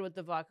over the head with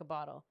the vodka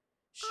bottle.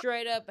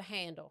 Straight up a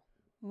handle.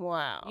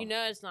 Wow. You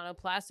know it's not a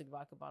plastic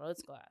vodka bottle,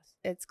 it's glass.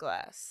 It's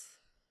glass.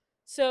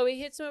 So he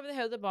hits him over the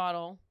head with the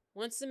bottle.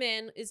 Once the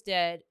man is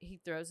dead,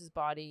 he throws his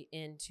body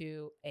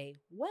into a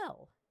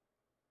well.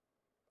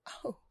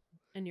 Oh,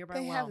 A nearby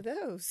they well. have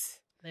those.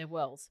 They have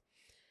wells.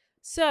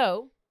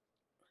 So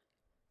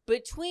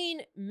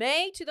between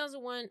May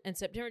 2001 and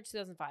September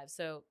 2005,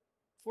 so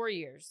 4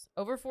 years,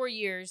 over 4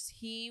 years,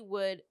 he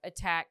would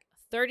attack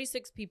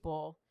 36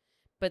 people,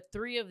 but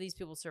 3 of these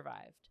people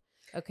survived.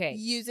 Okay.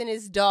 Using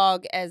his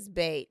dog as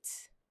bait.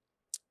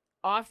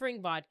 Offering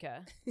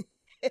vodka.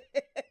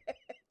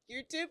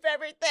 Your 2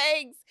 favorite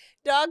things.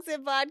 Dogs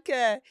and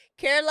vodka.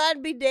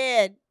 Caroline be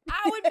dead.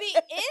 I would be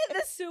in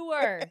the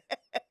sewer.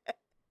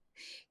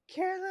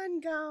 Caroline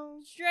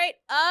gone. Straight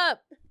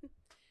up.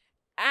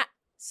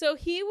 So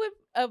he would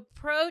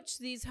approach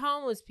these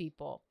homeless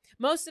people.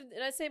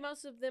 Did I say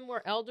most of them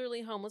were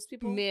elderly homeless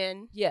people?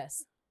 Men.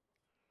 Yes.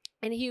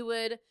 And he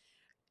would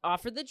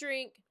offer the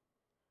drink,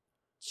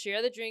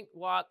 share the drink,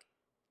 walk,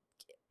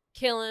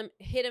 kill him,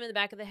 hit him in the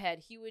back of the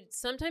head.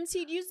 Sometimes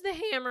he'd use the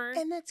hammer.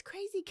 And that's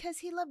crazy because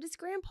he loved his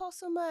grandpa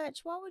so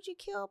much. Why would you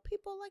kill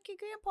people like your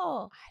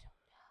grandpa? I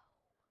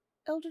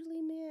don't know.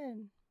 Elderly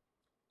men.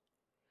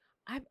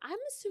 I'm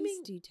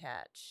assuming He's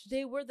detached.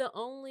 they were the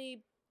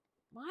only.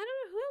 Well, I don't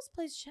know who else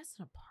plays chess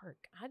in a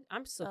park.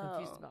 I'm so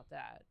confused Oh. about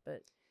that.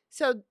 But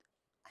So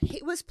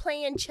he was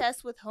playing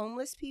chess with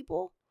homeless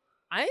people?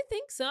 I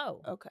think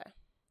so. Okay.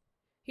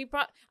 There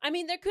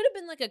could have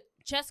been like a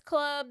chess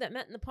club that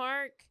met in the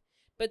park,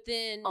 but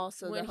then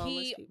Also the when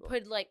homeless he people.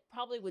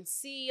 probably would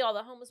see all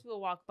the homeless people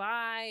walk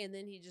by, and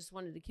then he just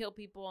wanted to kill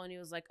people, and he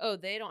was like, oh,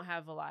 they don't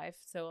have a life,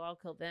 so I'll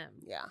kill them.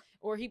 Yeah.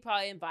 Or he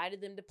probably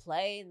invited them to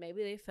play, and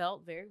maybe they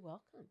felt very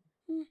welcome.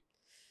 Hmm.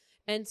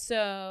 And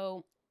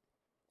so,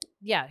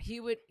 yeah, he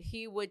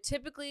would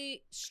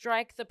typically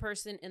strike the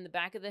person in the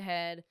back of the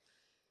head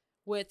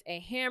with a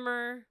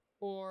hammer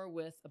or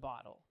with a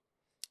bottle.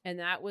 And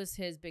that was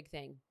his big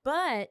thing.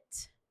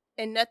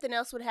 And nothing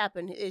else would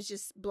happen. It's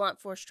just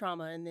blunt force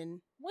trauma. And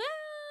then. Well,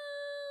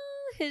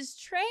 his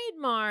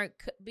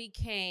trademark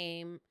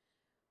became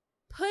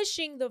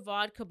pushing the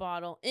vodka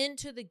bottle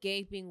into the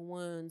gaping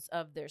wounds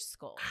of their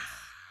skulls.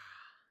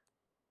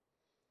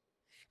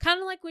 Kind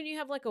of like when you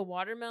have like a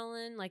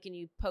watermelon, like, and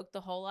you poke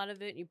the hole out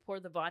of it and you pour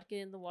the vodka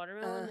in the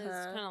watermelon.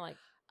 It's kind of like.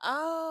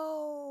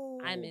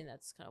 Oh. I mean,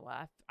 that's kind of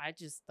why I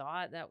just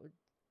thought that would.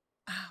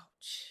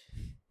 Ouch.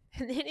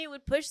 And then he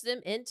would push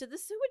them into the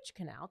sewage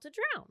canal to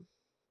drown.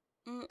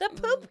 Mm-mm. The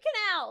poop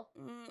canal.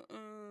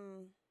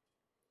 Mm-mm.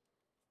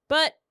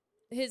 But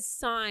his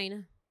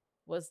sign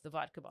was the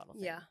vodka bottle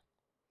thing. Yeah.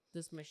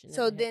 This mission.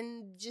 So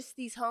then just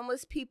these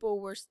homeless people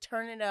were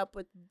turning up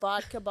with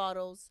vodka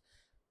bottles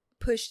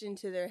pushed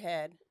into their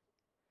head.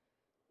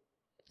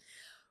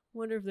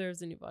 Wonder if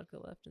there's any vodka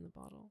left in the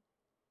bottle.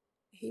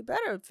 He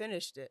better have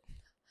finished it.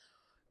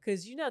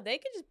 Because, they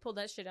could just pull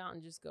that shit out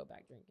and just go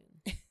back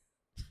drinking.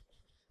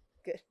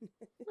 Good.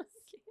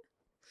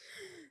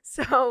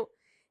 So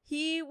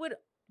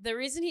the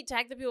reason he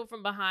tagged the people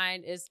from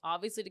behind is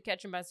obviously to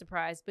catch them by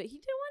surprise, but he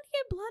didn't want to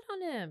get blood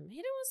on him. He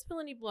didn't want to spill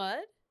any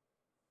blood.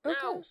 Okay.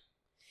 No.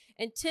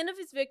 And 10 of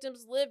his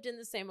victims lived in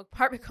the same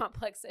apartment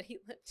complex that he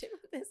lived in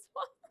with his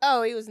wife.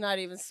 Oh, he was not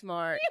even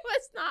smart. He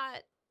was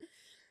not.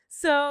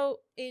 So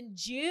in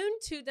June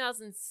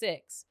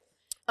 2006.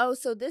 Oh,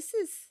 so this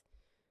is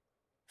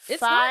It's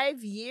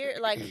 5 years.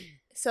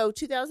 So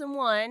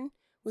 2001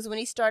 was when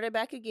he started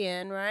back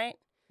again, right?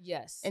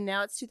 Yes. And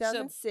now it's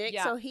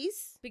 2006. So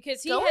he's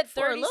because he going had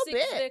for a little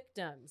 36 bit.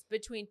 victims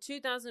between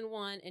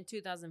 2001 and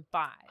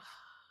 2005.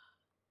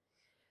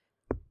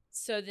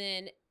 So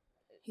then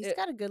he's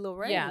got a good little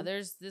range. Yeah,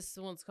 there's this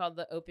one's called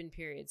the open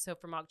period. So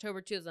from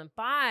October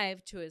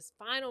 2005 to his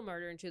final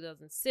murder in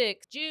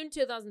 2006, June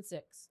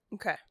 2006.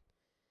 Okay.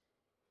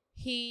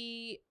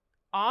 He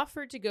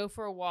offered to go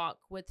for a walk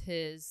with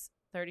his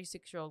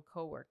 36-year-old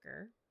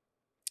coworker,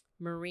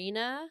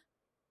 Marina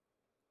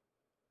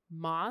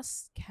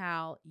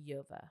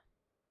Moskalyova.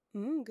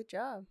 Good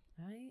job.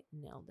 I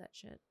nailed that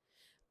shit.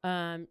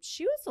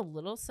 She was a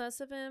little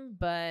sus of him,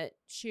 but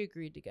she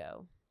agreed to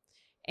go.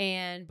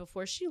 And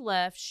before she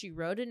left, she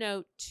wrote a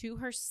note to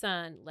her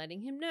son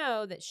letting him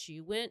know that she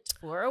went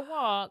for a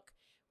walk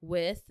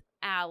with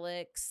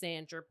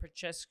Alexandra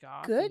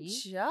Pichushkin. Good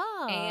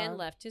job. And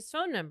left his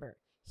phone number.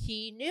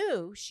 He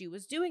knew she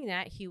was doing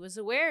that. He was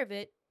aware of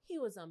it. He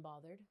was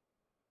unbothered.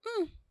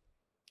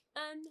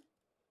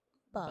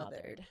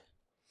 Unbothered.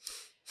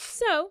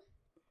 So,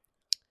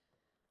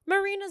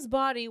 Marina's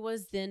body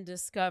was then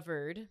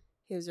discovered.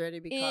 He was ready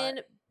to be caught.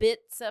 In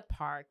Bitsa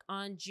Park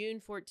on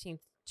June 14th,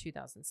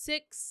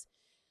 2006,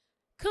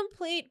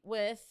 complete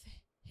with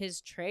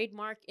his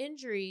trademark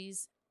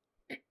injuries.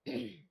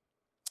 Do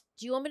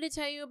you want me to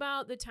tell you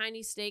about the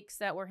tiny stakes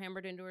that were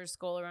hammered into her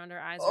skull around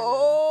her eyes?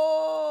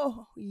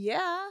 Oh,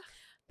 yeah.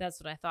 That's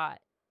what I thought.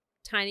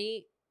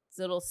 Tiny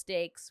little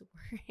stakes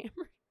were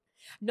hammered.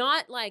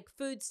 Not like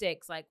food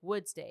stakes, like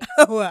wood stakes.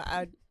 Oh,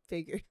 I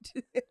figured.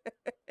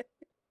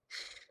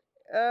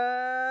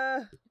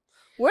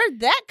 Where'd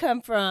that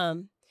come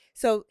from?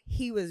 So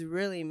he was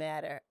really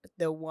mad at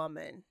the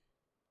woman.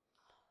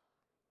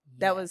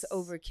 That was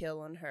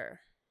overkill on her.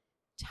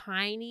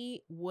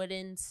 Tiny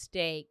wooden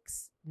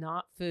stakes,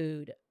 not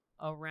food,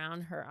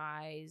 around her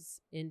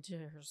eyes into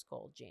her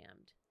skull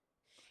jammed.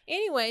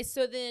 Anyway,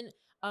 so then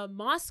a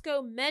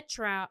Moscow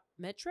Metro,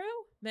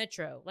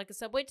 like a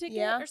subway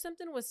ticket or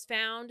something, was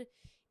found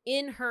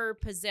in her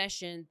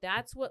possession.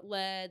 That's what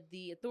led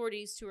the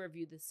authorities to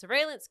review the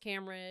surveillance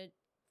camera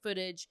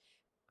footage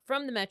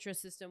from the metro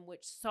system,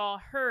 which saw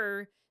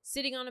her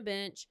sitting on a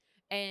bench,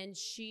 and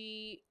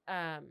she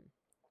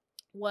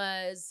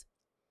was,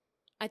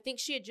 I think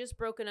she had just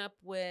broken up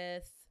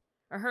with,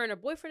 or her and her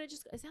boyfriend had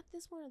just, is that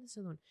this one or this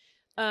other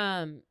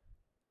one?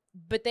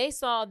 But they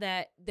saw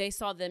them,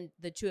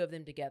 the two of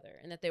them together,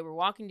 and that they were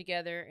walking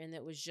together, and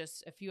it was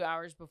just a few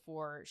hours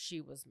before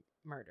she was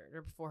murdered,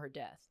 or before her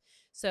death.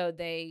 So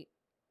they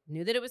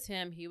knew that it was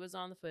him. He was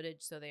on the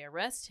footage, so they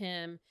arrest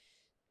him.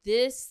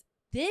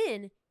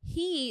 Then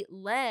he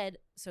led,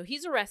 so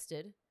he's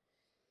arrested.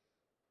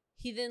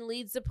 He then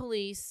leads the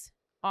police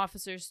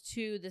officers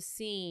to the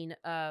scene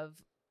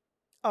of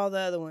all the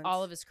other ones,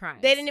 all of his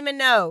crimes. They didn't even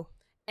know.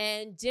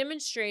 And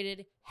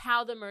demonstrated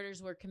how the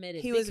murders were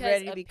committed. He was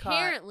ready to be caught.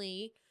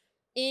 Apparently,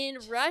 in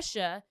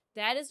Russia,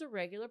 that is a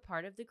regular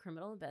part of the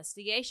criminal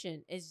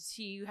investigation. Is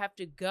you have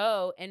to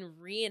go and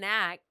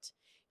reenact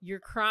your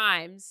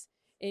crimes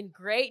in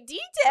great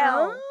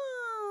detail.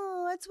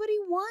 Oh, that's what he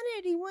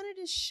wanted. He wanted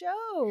a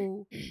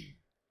show.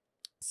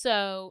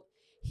 So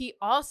he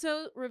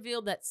also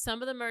revealed that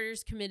some of the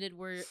murders committed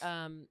were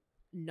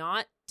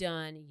not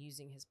done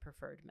using his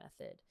preferred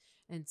method.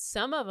 And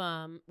some of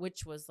them,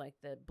 which was like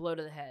the blow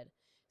to the head,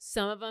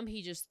 some of them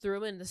he just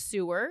threw in the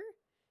sewer.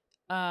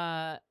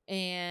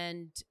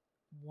 And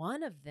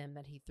one of them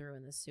that he threw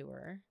in the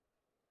sewer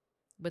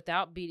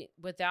without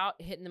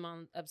hitting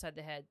them upside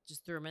the head,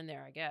 just threw him in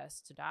there, I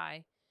guess, to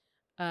die.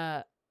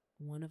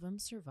 One of them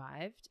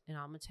survived, and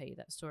I'm gonna tell you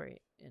that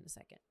story in a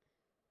second,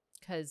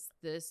 because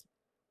this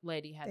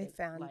lady had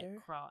to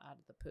crawl out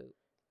of the poop.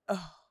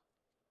 Oh,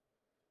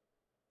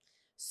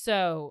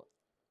 so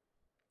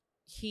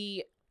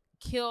he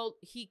killed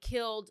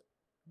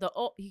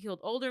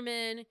older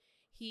men.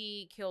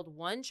 He killed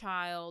one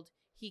child.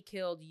 He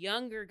killed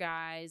younger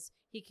guys.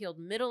 He killed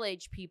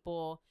middle-aged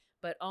people.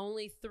 But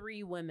only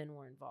 3 women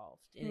were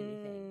involved in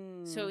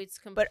anything. So it's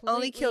completely... But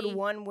only killed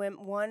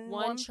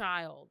one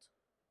child.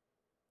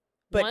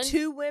 But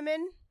 2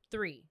 women?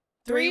 3.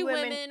 3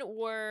 women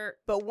were...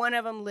 But one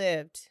of them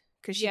lived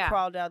because she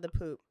crawled out of the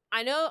poop.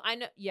 I know.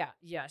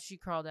 Yeah, she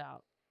crawled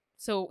out.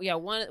 So, yeah,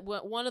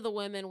 one of the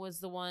women was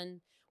the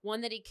one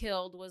that he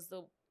killed was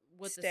the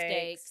with the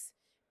stakes.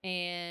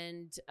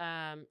 And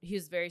he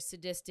was very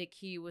sadistic.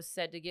 He was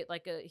said to get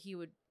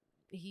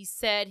he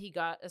said he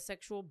got a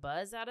sexual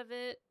buzz out of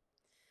it.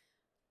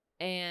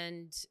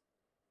 And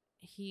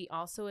he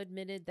also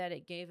admitted that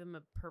it gave him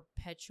a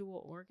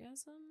perpetual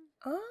orgasm.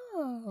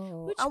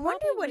 Oh, I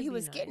wonder what he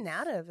was getting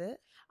out of it.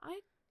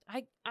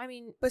 I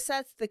mean,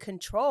 besides the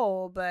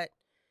control, but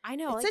I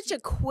know it's such a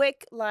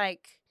quick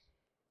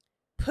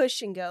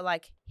push and go,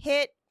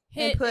 hit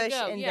and push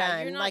and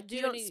done. You're not like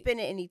you don't spend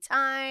any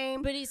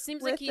time. But it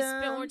seems like he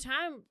spent more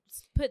time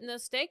putting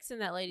those stakes in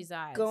that lady's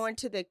eyes. Going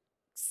to the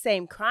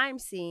same crime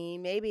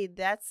scene. Maybe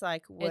that's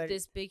what at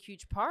this big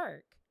huge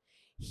park.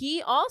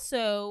 He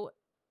also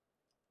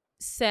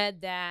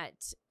said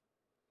that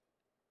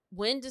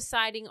when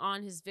deciding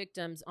on his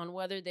victims on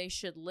whether they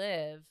should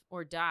live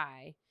or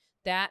die,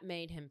 that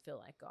made him feel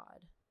like God.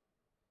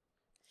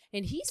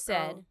 And he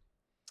said,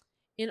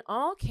 in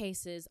all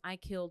cases, I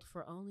killed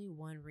for only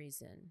one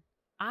reason.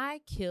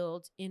 I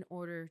killed in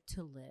order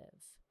to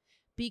live.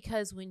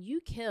 Because when you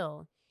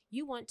kill,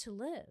 you want to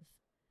live.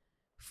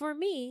 For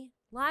me,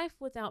 life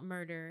without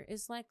murder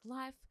is like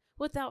life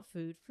without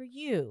food for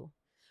you.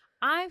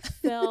 I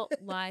felt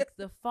like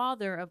the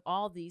father of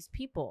all these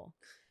people,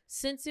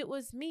 since it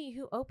was me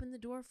who opened the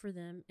door for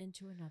them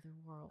into another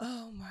world.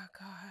 Oh my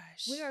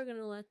gosh. We are going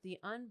to let the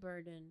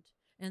unburdened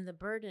and the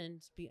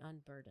burdened be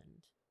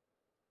unburdened.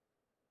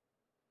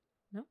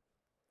 No?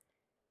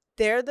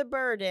 They're the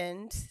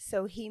burdened,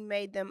 so he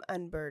made them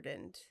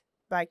unburdened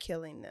by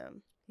killing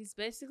them. He's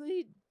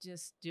basically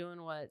just doing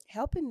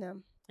helping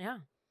them. Yeah.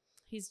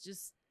 He's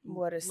just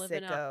what a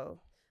sicko.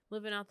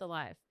 Living out the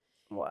life.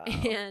 Wow.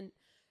 And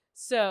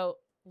so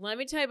let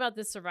me tell you about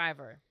this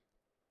survivor.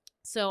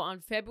 So on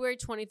February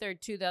 23rd,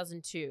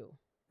 2002.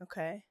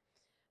 Okay.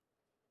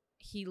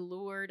 He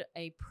lured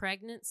a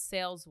pregnant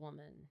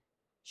saleswoman.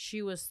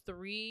 She was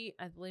 3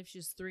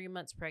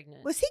 months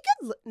pregnant. Was he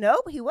good?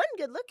 No, he wasn't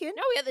good looking.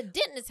 No, he had the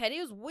dent in his head. He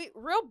was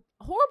real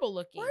horrible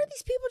looking. Why are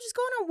these people just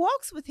going on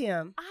walks with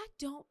him? I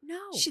don't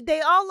know.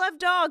 They all love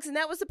dogs, and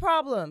that was the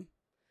problem.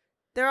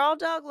 They're all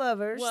dog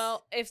lovers.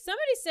 Well, if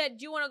somebody said,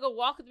 do you want to go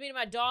walk with me to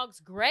my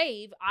dog's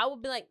grave? I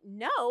would be like,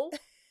 no.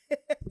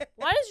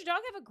 Why does your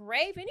dog have a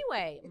grave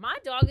anyway? My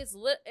dog is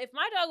if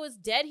my dog was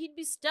dead, he'd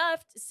be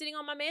stuffed sitting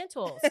on my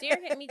mantle,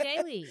 staring at me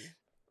daily.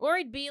 Or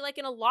he'd be like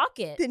in a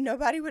locket. Then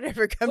nobody would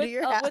ever come to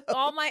your house.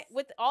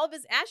 With all of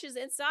his ashes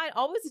inside,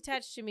 always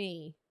attached to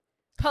me.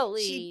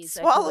 Please.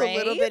 She'd swallow a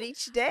little bit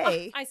each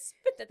day. I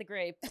spit at the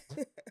grave.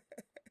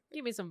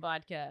 Give me some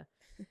vodka.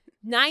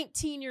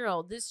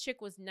 19-year-old. This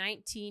chick was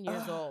 19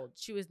 years old.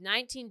 She was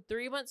 19,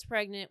 3 months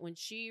pregnant when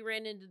she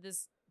ran into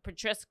this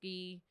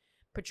Pichushkin,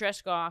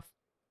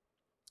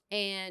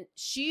 and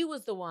she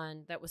was the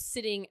one that was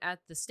sitting at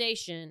the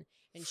station,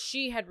 and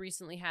she had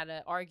recently had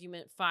an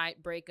argument,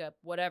 fight, breakup,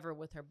 whatever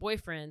with her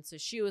boyfriend, so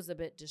she was a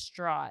bit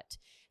distraught.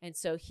 And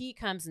so he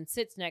comes and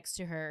sits next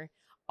to her,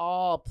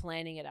 all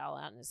planning it all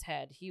out in his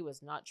head. He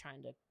was not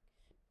trying to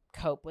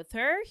cope with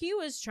her. He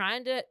was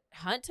trying to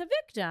hunt a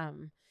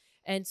victim.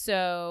 And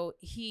so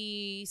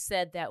he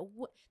said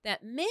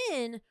that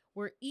men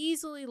were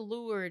easily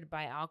lured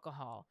by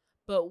alcohol,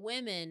 but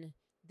women,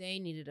 they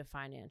needed a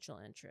financial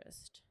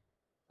interest.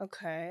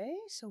 Okay,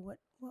 so what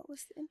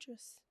was the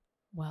interest?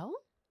 Well,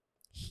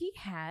 he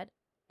had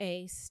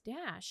a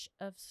stash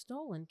of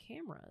stolen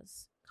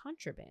cameras,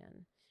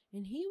 contraband,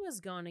 and he was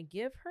going to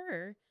give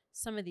her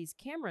some of these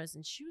cameras,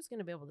 and she was going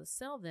to be able to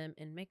sell them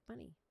and make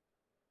money.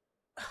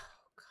 Oh,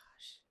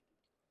 gosh.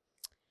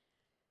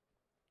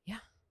 Yeah.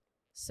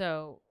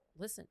 So,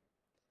 listen,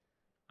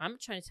 I'm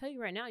trying to tell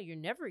you right now, you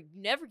never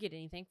get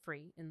anything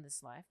free in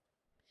this life.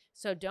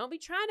 So don't be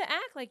trying to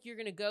act like you're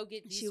going to go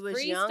get these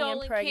free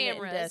stolen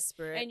cameras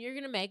and you're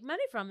going to make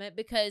money from it,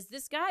 because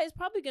this guy is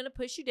probably going to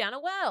push you down a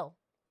well.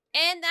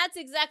 And that's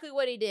exactly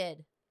what he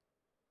did.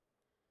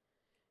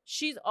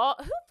 She's all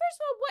who. First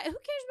of all, what? Who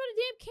cares about a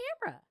damn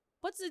camera?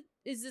 What's it?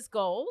 Is this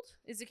gold?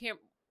 Is it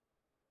camera?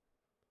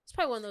 It's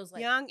probably one of those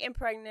like young and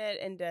pregnant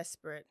and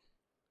desperate.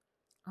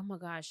 Oh my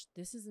gosh,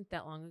 this isn't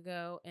that long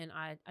ago, and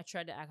I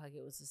tried to act like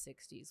it was the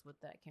 60s with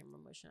that camera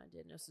motion I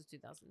did. No, this was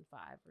 2005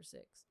 or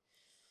 6.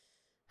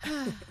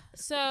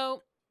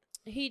 So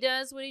he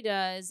does what he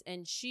does,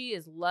 and she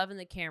is loving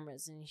the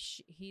cameras, and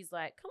he's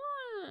like, come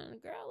on,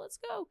 girl, let's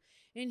go.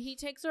 And he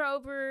takes her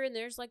over, and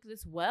there's like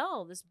this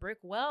brick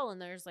well,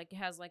 and there's like, it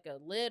has like a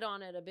lid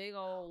on it, a big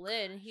old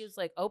lid, and he was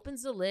like,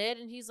 opens the lid,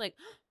 and he's like,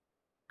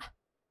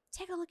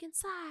 take a look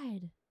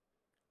inside.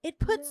 It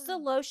puts the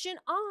lotion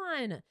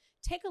on.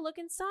 Take a look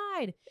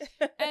inside.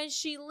 And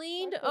she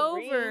leaned like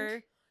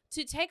over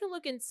to take a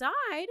look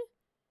inside,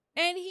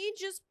 and he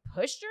just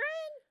pushed her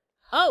in.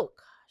 Oh,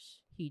 gosh.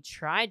 He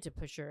tried to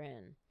push her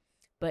in,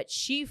 but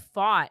she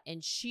fought,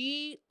 and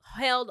she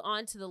held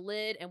onto the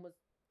lid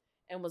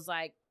and was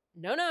like,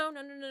 no.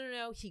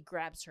 He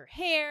grabs her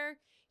hair.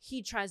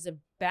 He tries to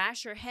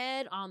bash her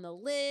head on the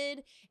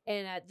lid.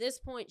 And at this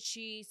point,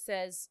 she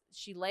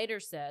later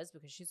says,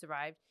 because she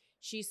survived,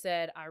 she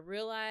said, I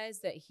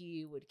realized that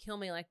he would kill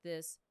me like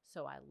this,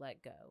 so I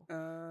let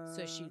go.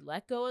 So she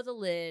let go of the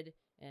lid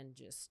and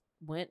just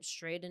went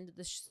straight into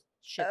the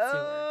shit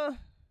sewer.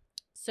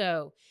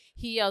 So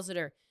he yells at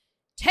her,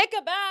 take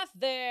a bath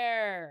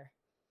there.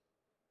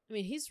 I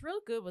mean, he's real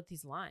good with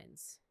these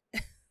lines.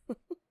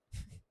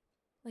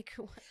 Like,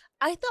 what?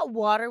 I thought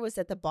water was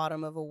at the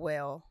bottom of a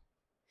well.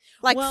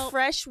 Like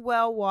fresh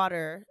well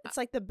water. It's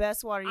like the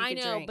best water you can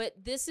drink. I know, but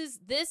this is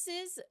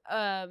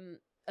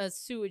a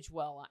sewage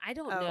well. I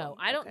don't know.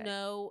 I don't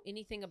know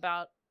anything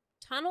about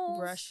tunnels,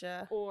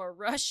 Russia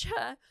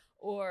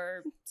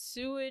or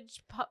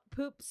sewage,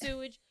 poop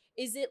sewage.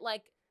 Is it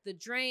like the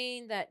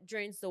drain that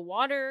drains the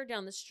water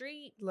down the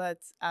street?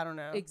 I don't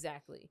know.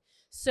 Exactly.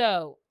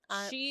 So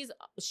all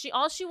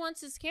she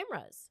wants is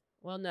cameras.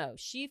 Well, no,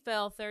 she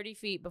fell 30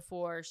 feet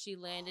before she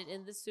landed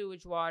in the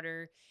sewage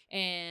water.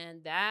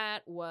 And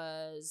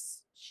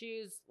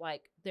she's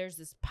like, there's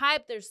this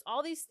pipe. There's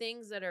all these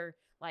things that are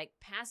like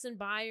passing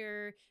by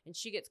her, and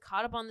she gets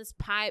caught up on this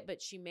pipe,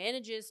 but she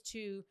manages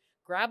to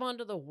grab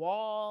onto the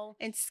wall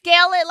and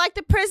scale it like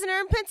the prisoner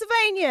in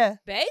Pennsylvania.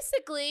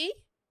 Basically,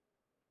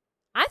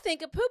 I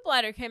think a poop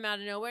ladder came out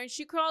of nowhere and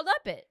she crawled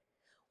up it.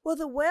 Well,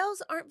 the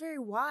wells aren't very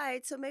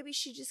wide, so maybe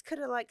she just could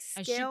have like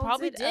scaled it. And she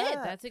probably did.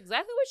 Up. That's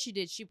exactly what she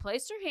did. She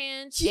placed her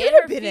hand. She would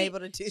have been able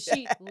to do that.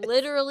 She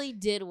literally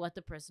did what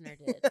the prisoner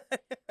did.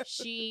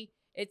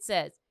 It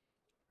says,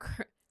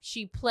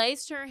 she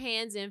placed her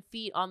hands and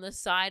feet on the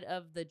side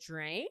of the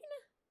drain.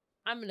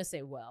 I'm going to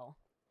say well.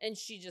 And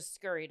she just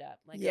scurried up.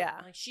 Like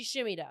she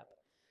shimmied up.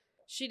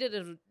 She did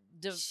a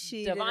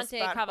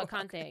Devante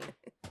Cavalcante.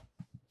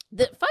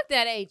 Fuck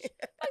that H.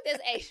 Fuck this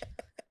H.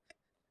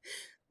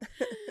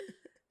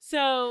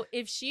 So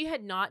if she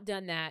had not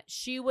done that,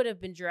 she would have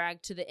been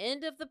dragged to the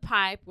end of the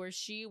pipe where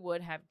she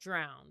would have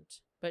drowned.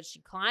 But she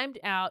climbed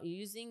out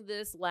using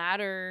this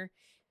ladder.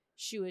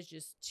 She was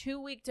just too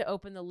weak to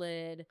open the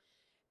lid.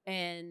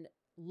 And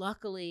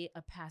luckily,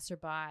 a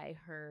passerby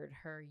heard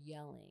her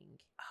yelling.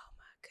 Oh,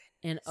 my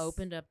goodness. And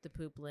opened up the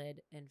poop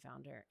lid and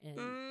found her.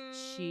 And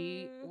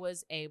she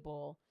was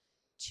able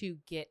to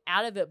get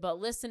out of it. But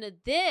listen to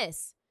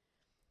this.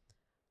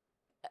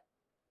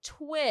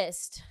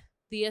 Twist.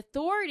 The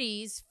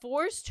authorities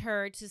forced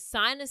her to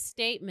sign a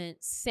statement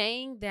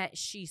saying that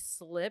she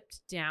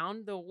slipped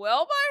down the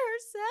well by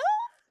herself.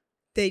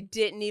 They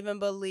didn't even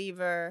believe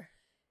her.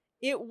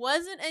 It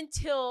wasn't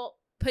until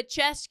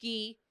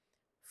Pichushkin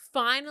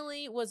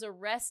finally was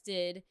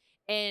arrested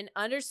and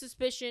under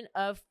suspicion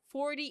of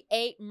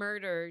 48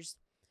 murders,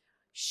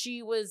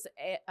 she was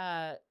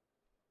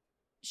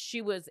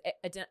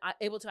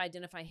able to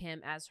identify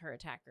him as her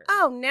attacker.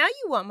 Oh, now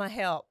you want my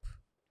help.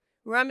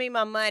 Run me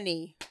my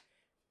money.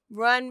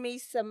 Run me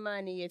some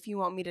money if you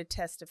want me to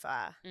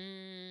testify.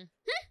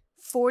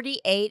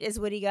 48 is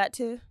what he got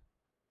to?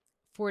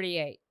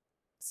 48.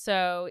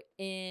 So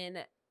in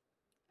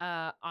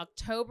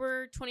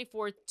October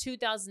 24th,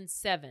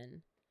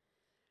 2007,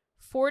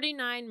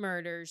 49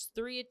 murders,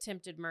 3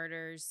 attempted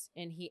murders,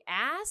 and he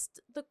asked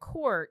the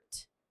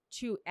court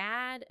to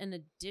add an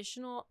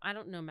additional, I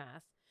don't know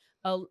math,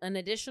 an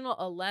additional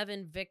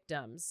 11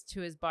 victims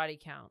to his body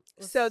count.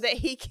 So that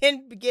he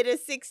can get a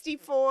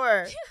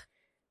 64.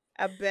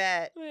 I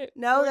bet.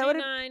 No,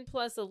 49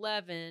 plus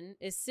 11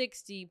 is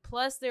 60.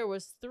 Plus there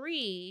was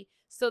 3.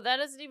 So that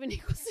doesn't even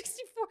equal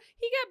 64.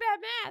 He got bad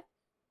math.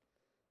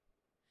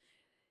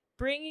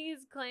 Bringing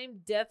his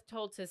claimed death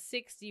toll to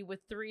 60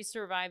 with 3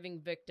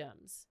 surviving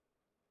victims.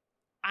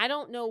 I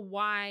don't know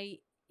why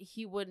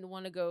he wouldn't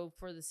want to go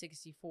for the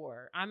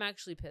 64. I'm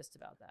actually pissed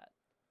about that.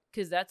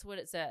 Because that's what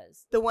it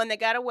says. The one that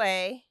got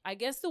away. I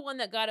guess the one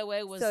that got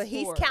away was 4. So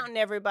he's counting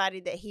everybody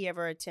that he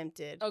ever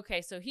attempted.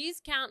 Okay, so he's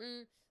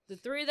counting the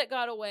 3 that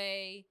got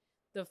away,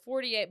 the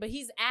 48, but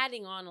he's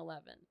adding on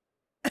 11.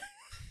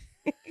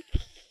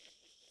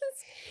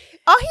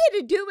 All he had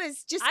to do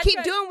is just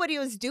keep doing what he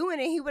was doing,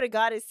 and he would have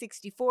got his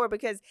 64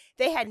 because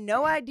they had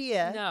no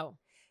idea.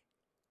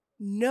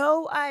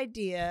 no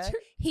idea.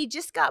 He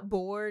just got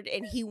bored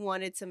and he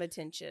wanted some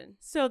attention.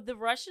 So the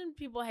Russian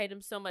people hate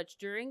him so much.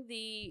 During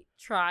the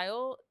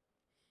trial,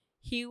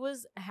 he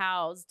was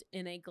housed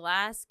in a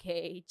glass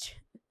cage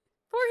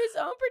for his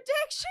own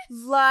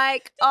protection.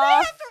 Like Did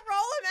off, they have to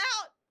roll him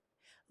out?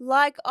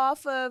 like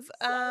off of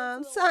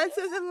Silence Silence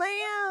of the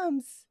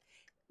Lambs.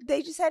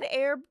 They just had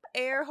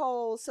air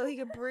holes so he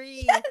could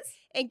breathe,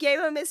 and gave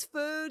him his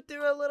food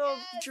through a little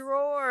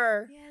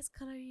drawer. Yes,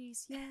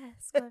 Clarice.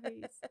 Yes,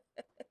 Clarice.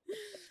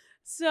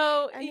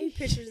 So I need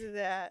pictures of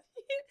that.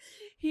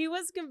 He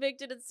was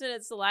convicted and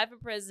sentenced to life in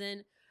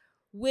prison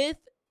with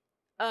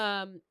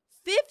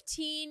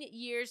 15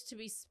 years to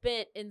be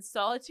spent in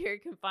solitary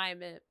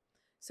confinement.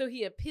 So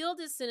he appealed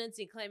his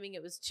sentencing, claiming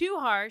it was too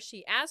harsh.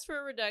 He asked for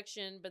a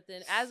reduction, but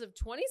then as of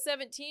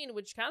 2017,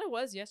 which kind of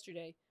was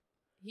yesterday,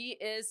 he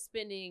is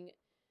spending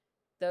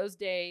those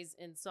days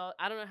in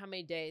I don't know how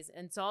many days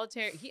in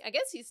solitary. I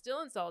guess he's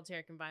still in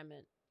solitary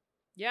confinement.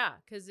 Yeah,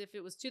 because if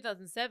it was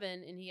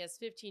 2007 and he has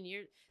 15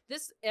 years,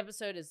 this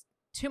episode is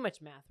too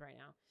much math right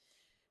now.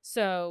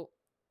 So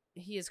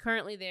he is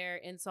currently there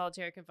in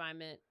solitary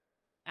confinement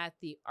at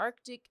the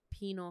Arctic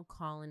Penal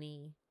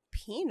Colony.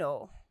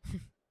 Penal.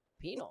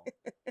 Penal.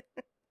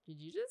 Did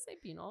you just say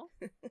penal?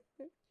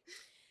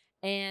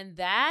 And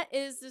that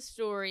is the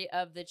story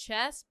of the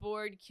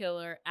chessboard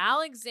killer,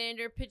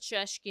 Alexander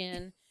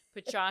Pichushkin.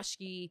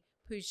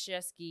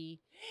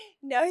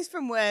 Now he's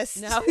from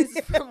West. Now he's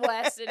from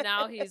West, and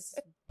now he's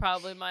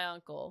probably my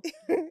uncle.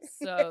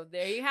 So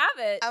there you have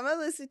it. I'm going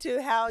to listen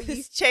to how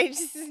he's changed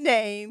his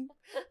name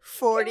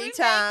 40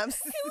 times.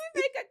 Can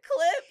we make a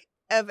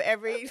clip? Of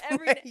every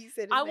he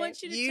said his I name.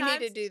 want you to need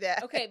to do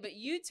that. Okay, but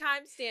you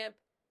timestamp.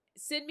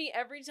 Send me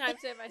every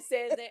timestamp I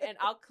say it, and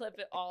I'll clip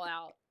it all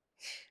out.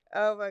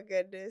 Oh my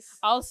goodness!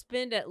 I'll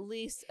spend at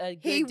least a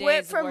good He day's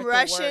went from worth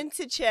Russian of work.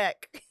 to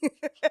Czech.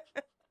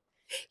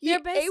 He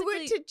went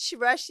to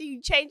Russia. He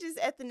changed his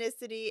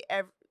ethnicity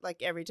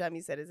every time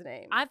he said his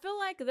name. I feel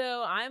like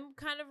though I'm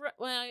kind of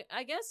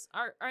I guess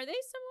are they similar,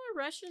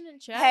 Russian and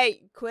Czech?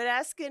 Hey, quit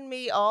asking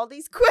me all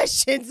these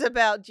questions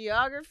about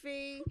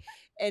geography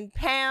and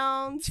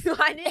pounds. Do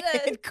I need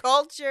to and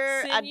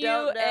culture? send I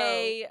don't know.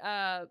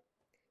 a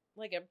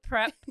like a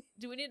prep?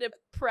 Do we need to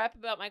prep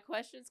about my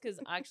questions? Because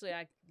actually,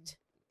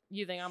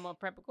 you think I'm gonna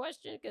prep a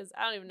question? Because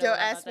I don't even know. Don't what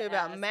I'm ask me to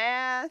about ask.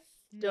 math.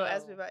 Don't No.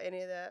 ask me about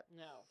any of that.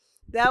 No.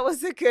 That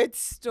was a good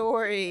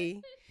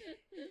story.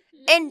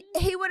 And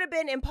he would have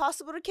been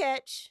impossible to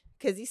catch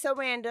because he's so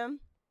random.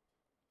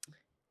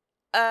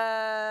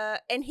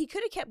 And he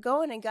could have kept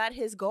going and got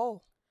his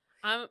goal.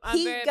 I'm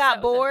He very got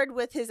upset with him. bored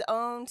with his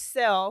own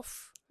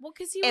self Well,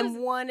 because he and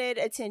was. wanted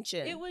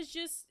attention. It was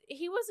just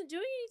he wasn't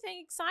doing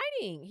anything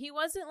exciting. He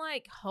wasn't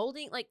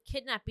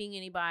kidnapping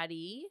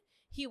anybody.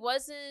 He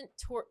wasn't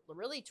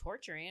really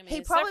torturing. I mean, he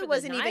except probably for the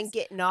wasn't even knives.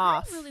 getting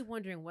off. I'm really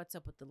wondering what's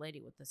up with the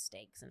lady with the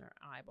stakes in her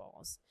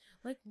eyeballs.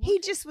 Like He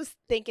what? just was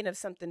thinking of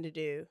something to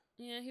do.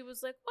 Yeah, he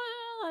was like,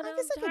 well, I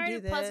guess I I'm could tired do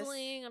of this.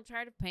 puzzling. I'm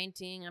tired of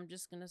painting. I'm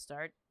just gonna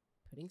start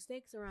putting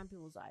stakes around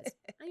people's eyes.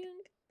 I mean,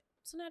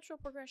 it's a natural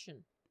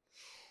progression.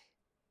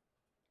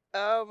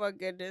 Oh my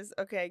goodness.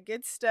 Okay,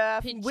 good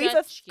stuff. We've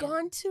Pichushkin.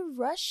 gone to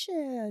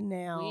Russia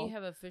now. We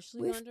have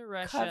officially We've gone to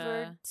Russia.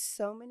 covered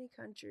so many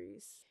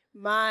countries.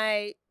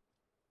 My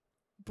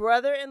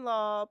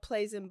brother-in-law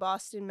plays in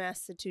Boston,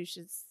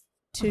 Massachusetts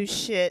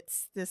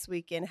this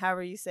weekend,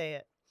 however you say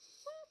it.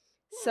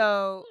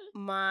 So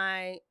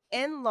my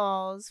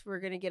in-laws were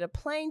going to get a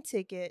plane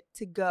ticket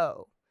to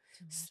go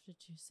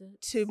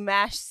to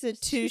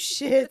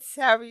Massachusetts,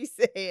 however you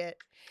say it.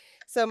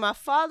 So my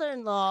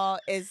father-in-law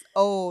is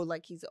old,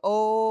 like he's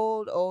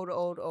old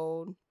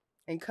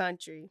and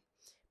country.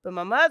 But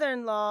my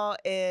mother-in-law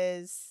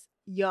is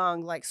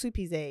young, like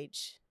Sweepy's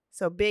age.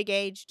 So big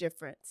age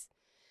difference.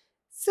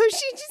 So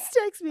she just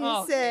texted me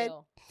and said,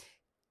 hell.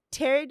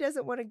 Terry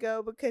doesn't want to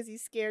go because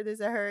he's scared there's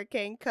a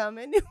hurricane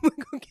coming and we're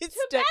going to get To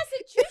stuck.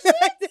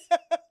 Massachusetts?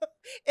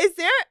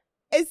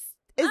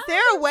 Is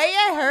there a way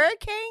a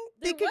hurricane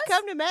There that could was-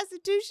 come to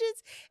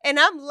Massachusetts? And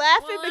I'm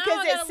laughing Well, because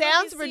now I it gotta look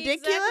sounds and see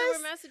ridiculous.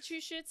 Exactly where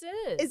Massachusetts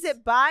is. Is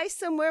it by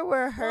somewhere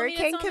where a Well, I mean,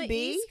 hurricane it's on could the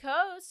be? East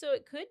Coast, so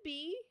it could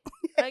be.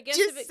 I guess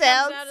just if it comes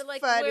out sounds of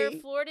like where funny.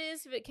 Florida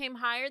is, if it came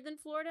higher than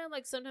Florida,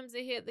 like sometimes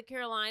they hit the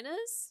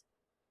Carolinas.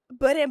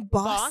 But in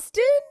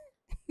Boston?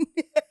 He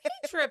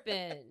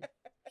tripping.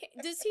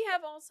 Does he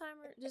have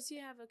Alzheimer's? Does he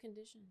have a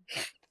condition?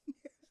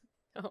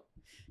 No,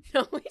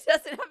 he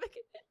doesn't have a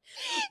condition.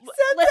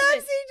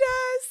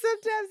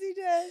 Sometimes he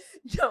does.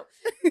 No,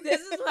 this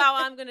is how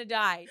I'm gonna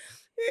die.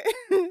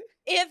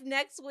 If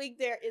next week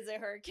there is a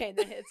hurricane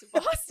that hits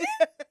Boston.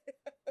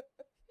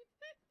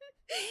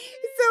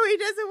 So he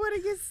doesn't want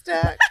to get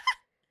stuck.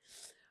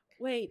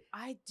 Wait,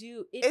 I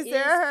do. It Is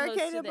there a close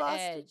hurricane to in the Boston?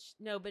 edge.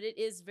 No, but it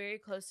is very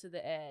close to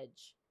the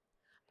edge.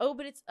 Oh,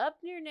 but it's up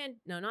near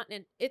not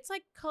it's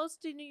like close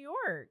to New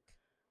York.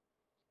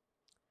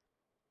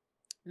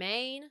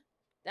 Maine.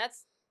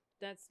 That's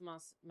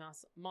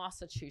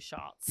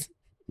Massachusetts.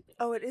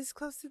 Oh, it is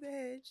close to the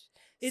edge.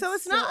 It's So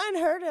it's so- not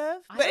unheard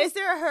of. I But don't- is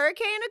there a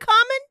hurricane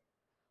common?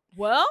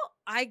 Well,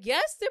 I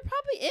guess there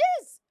probably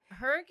is.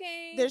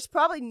 Hurricane. There's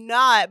probably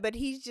not, but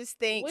he just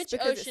thinks Which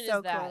because ocean it's so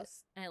is that?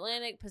 close.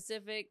 Atlantic,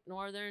 Pacific,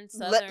 Northern,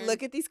 Southern.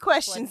 Look at these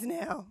questions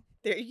now.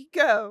 There you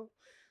go.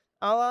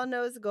 All I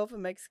know is the Gulf of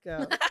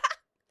Mexico.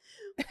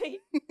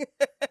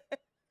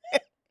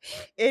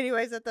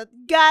 Anyways, I thought,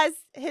 guys,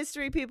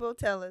 history people,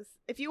 tell us.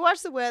 If you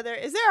watch the weather,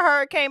 is there a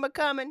hurricane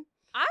coming?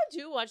 I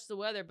do watch the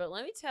weather, but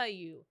let me tell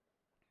you.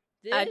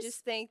 I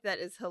just think that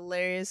is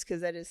hilarious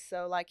because that is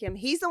so like him.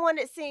 He's the one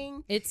that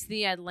sang. It's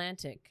the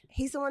Atlantic.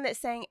 He's the one that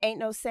sang "Ain't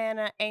no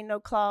Santa, ain't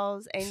no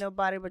Claus, ain't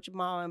nobody but your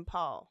ma and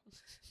pa."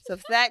 So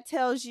if that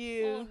tells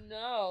you, Oh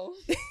no!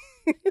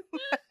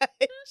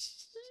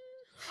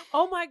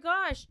 Oh my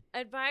gosh!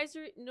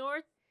 Advisory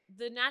North.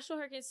 The National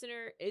Hurricane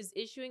Center is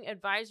issuing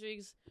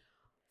advisories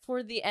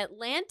for the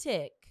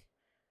Atlantic.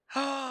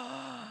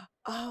 oh,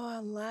 I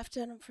laughed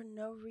at him for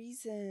no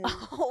reason.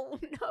 Oh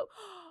no!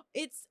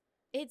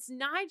 It's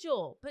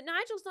Nigel, but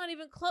Nigel's not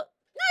even close.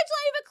 Nigel's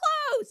not even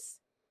close.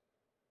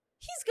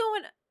 He's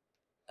going.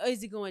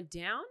 Is he going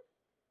down?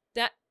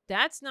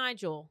 That's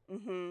Nigel.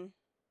 Mm-hmm.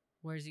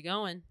 Where's he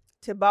going?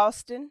 To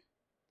Boston.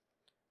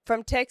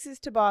 From Texas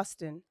to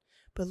Boston.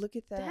 But look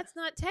at that. That's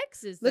not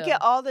Texas, Look though.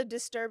 at all the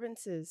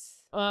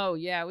disturbances. Oh,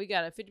 yeah. We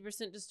got a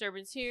 50%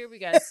 disturbance here. We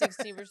got a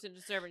 16%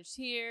 disturbance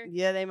here.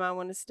 Yeah, they might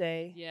want to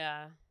stay.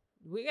 Yeah.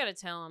 We got to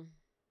tell them.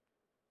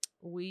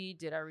 We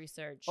did our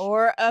research.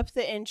 Or up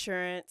the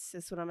insurance.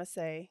 That's what I'm going to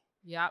say.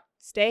 Yep.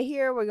 Stay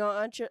here. We're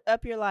going to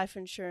up your life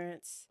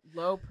insurance.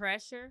 Low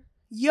pressure.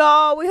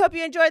 Y'all, we hope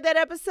you enjoed that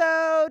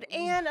episode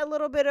and a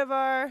little bit of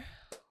our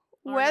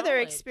weather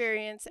knowledge.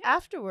 Experience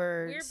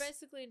afterwards. We're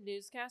basically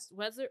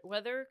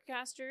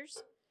weathercasters.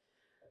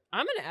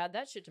 I'm going to add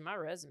that shit to my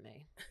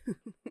resume.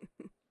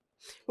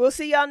 We'll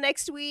see y'all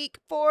next week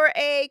for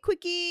a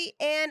quickie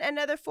and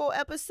another full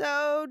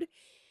episode.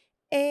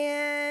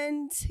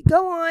 And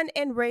go on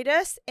and rate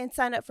us and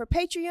sign up for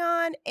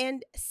Patreon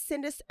and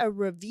send us a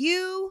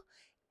review.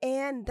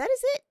 And that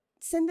is it.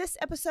 Send this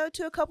episode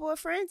to a couple of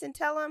friends and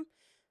tell them,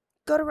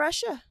 go to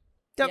Russia.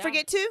 Don't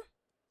forget to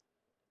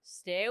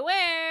stay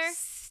aware.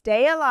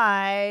 Stay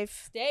alive.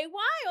 Stay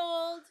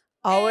wild.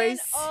 Always.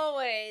 And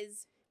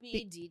always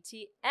be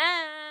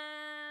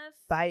DTF.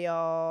 Bye,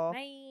 y'all.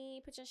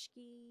 Bye,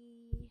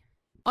 Pichushkin.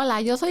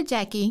 Hola, yo soy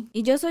Jackie.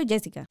 Y yo soy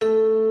Jessica.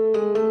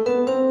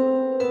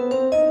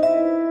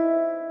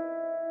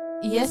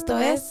 Y esto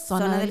es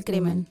Zona del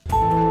Crimen.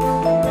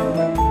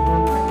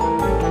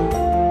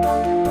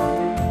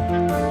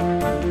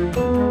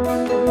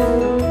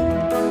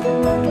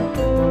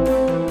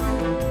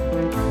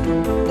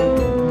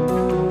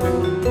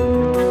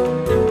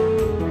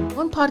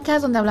 Un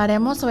podcast donde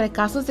hablaremos sobre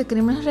casos de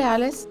crímenes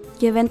reales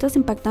y eventos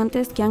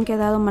impactantes que han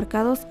quedado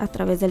marcados a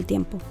través del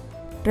tiempo.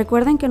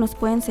 Recuerden que nos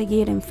pueden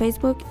seguir en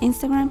Facebook,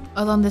 Instagram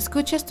o donde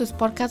escuches tus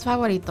podcasts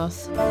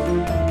favoritos.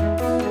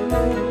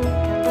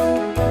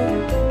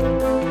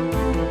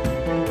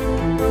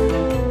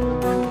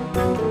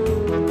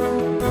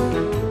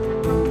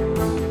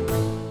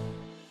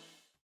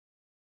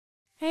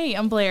 Hey,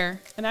 I'm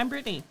Blair. And I'm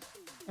Brittany.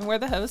 And we're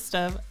the host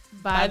of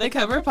By the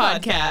Cover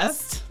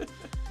Podcast.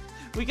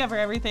 We cover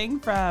everything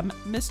from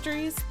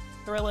mysteries,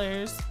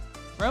 thrillers,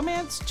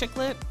 romance, chick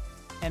lit,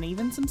 and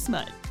even some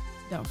smut.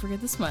 Don't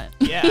forget the smut.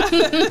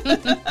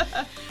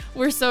 Yeah.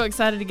 We're so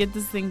excited to get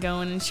this thing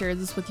going and share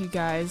this with you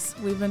guys.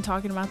 We've been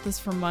talking about this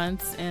for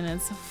months, and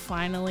it's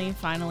finally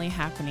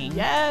happening.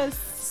 Yes.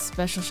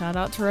 Special shout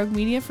out to Rogue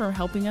Media for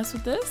helping us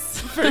with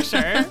this. For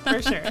sure.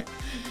 For sure.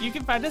 You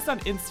can find us on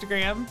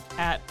Instagram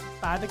at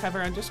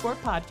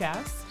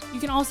bythecover_podcast. You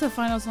can also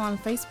find us on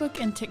Facebook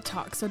and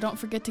TikTok, so don't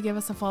forget to give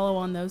us a follow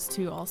on those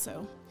two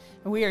also.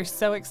 And we are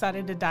so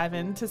excited to dive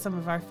into some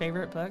of our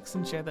favorite books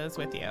and share those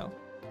with you.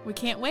 We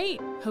can't wait.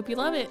 Hope you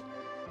love it.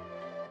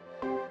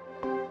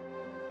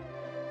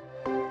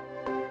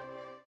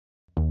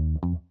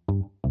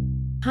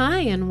 Hi,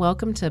 and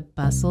welcome to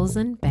Bustles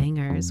and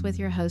Bangers with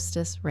your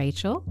hostess,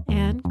 Rachel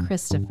and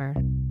Christopher.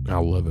 I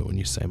love it when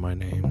you say my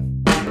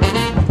name.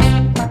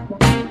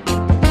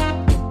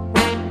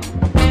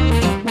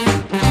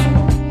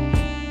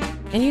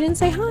 And you didn't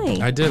say hi.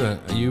 I didn't.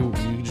 You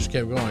just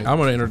kept going. I'm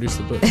going to introduce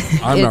the book.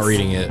 I'm not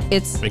reading it.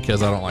 It's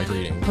because I don't like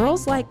reading.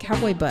 girls like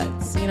cowboy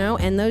butts,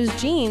 and those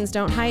jeans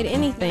don't hide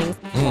anything.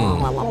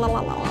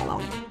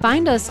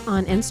 Find us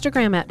on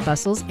Instagram at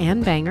Bustles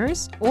and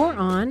Bangers or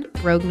on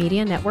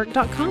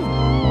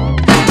roguemedianetwork.com.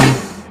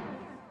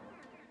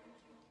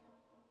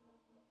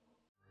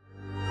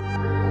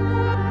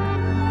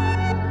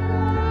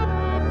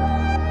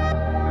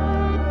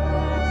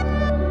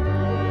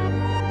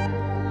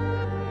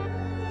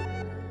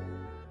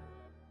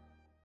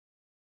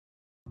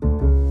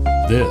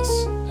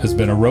 This has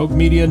been a Rogue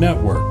Media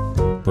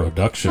Network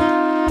production.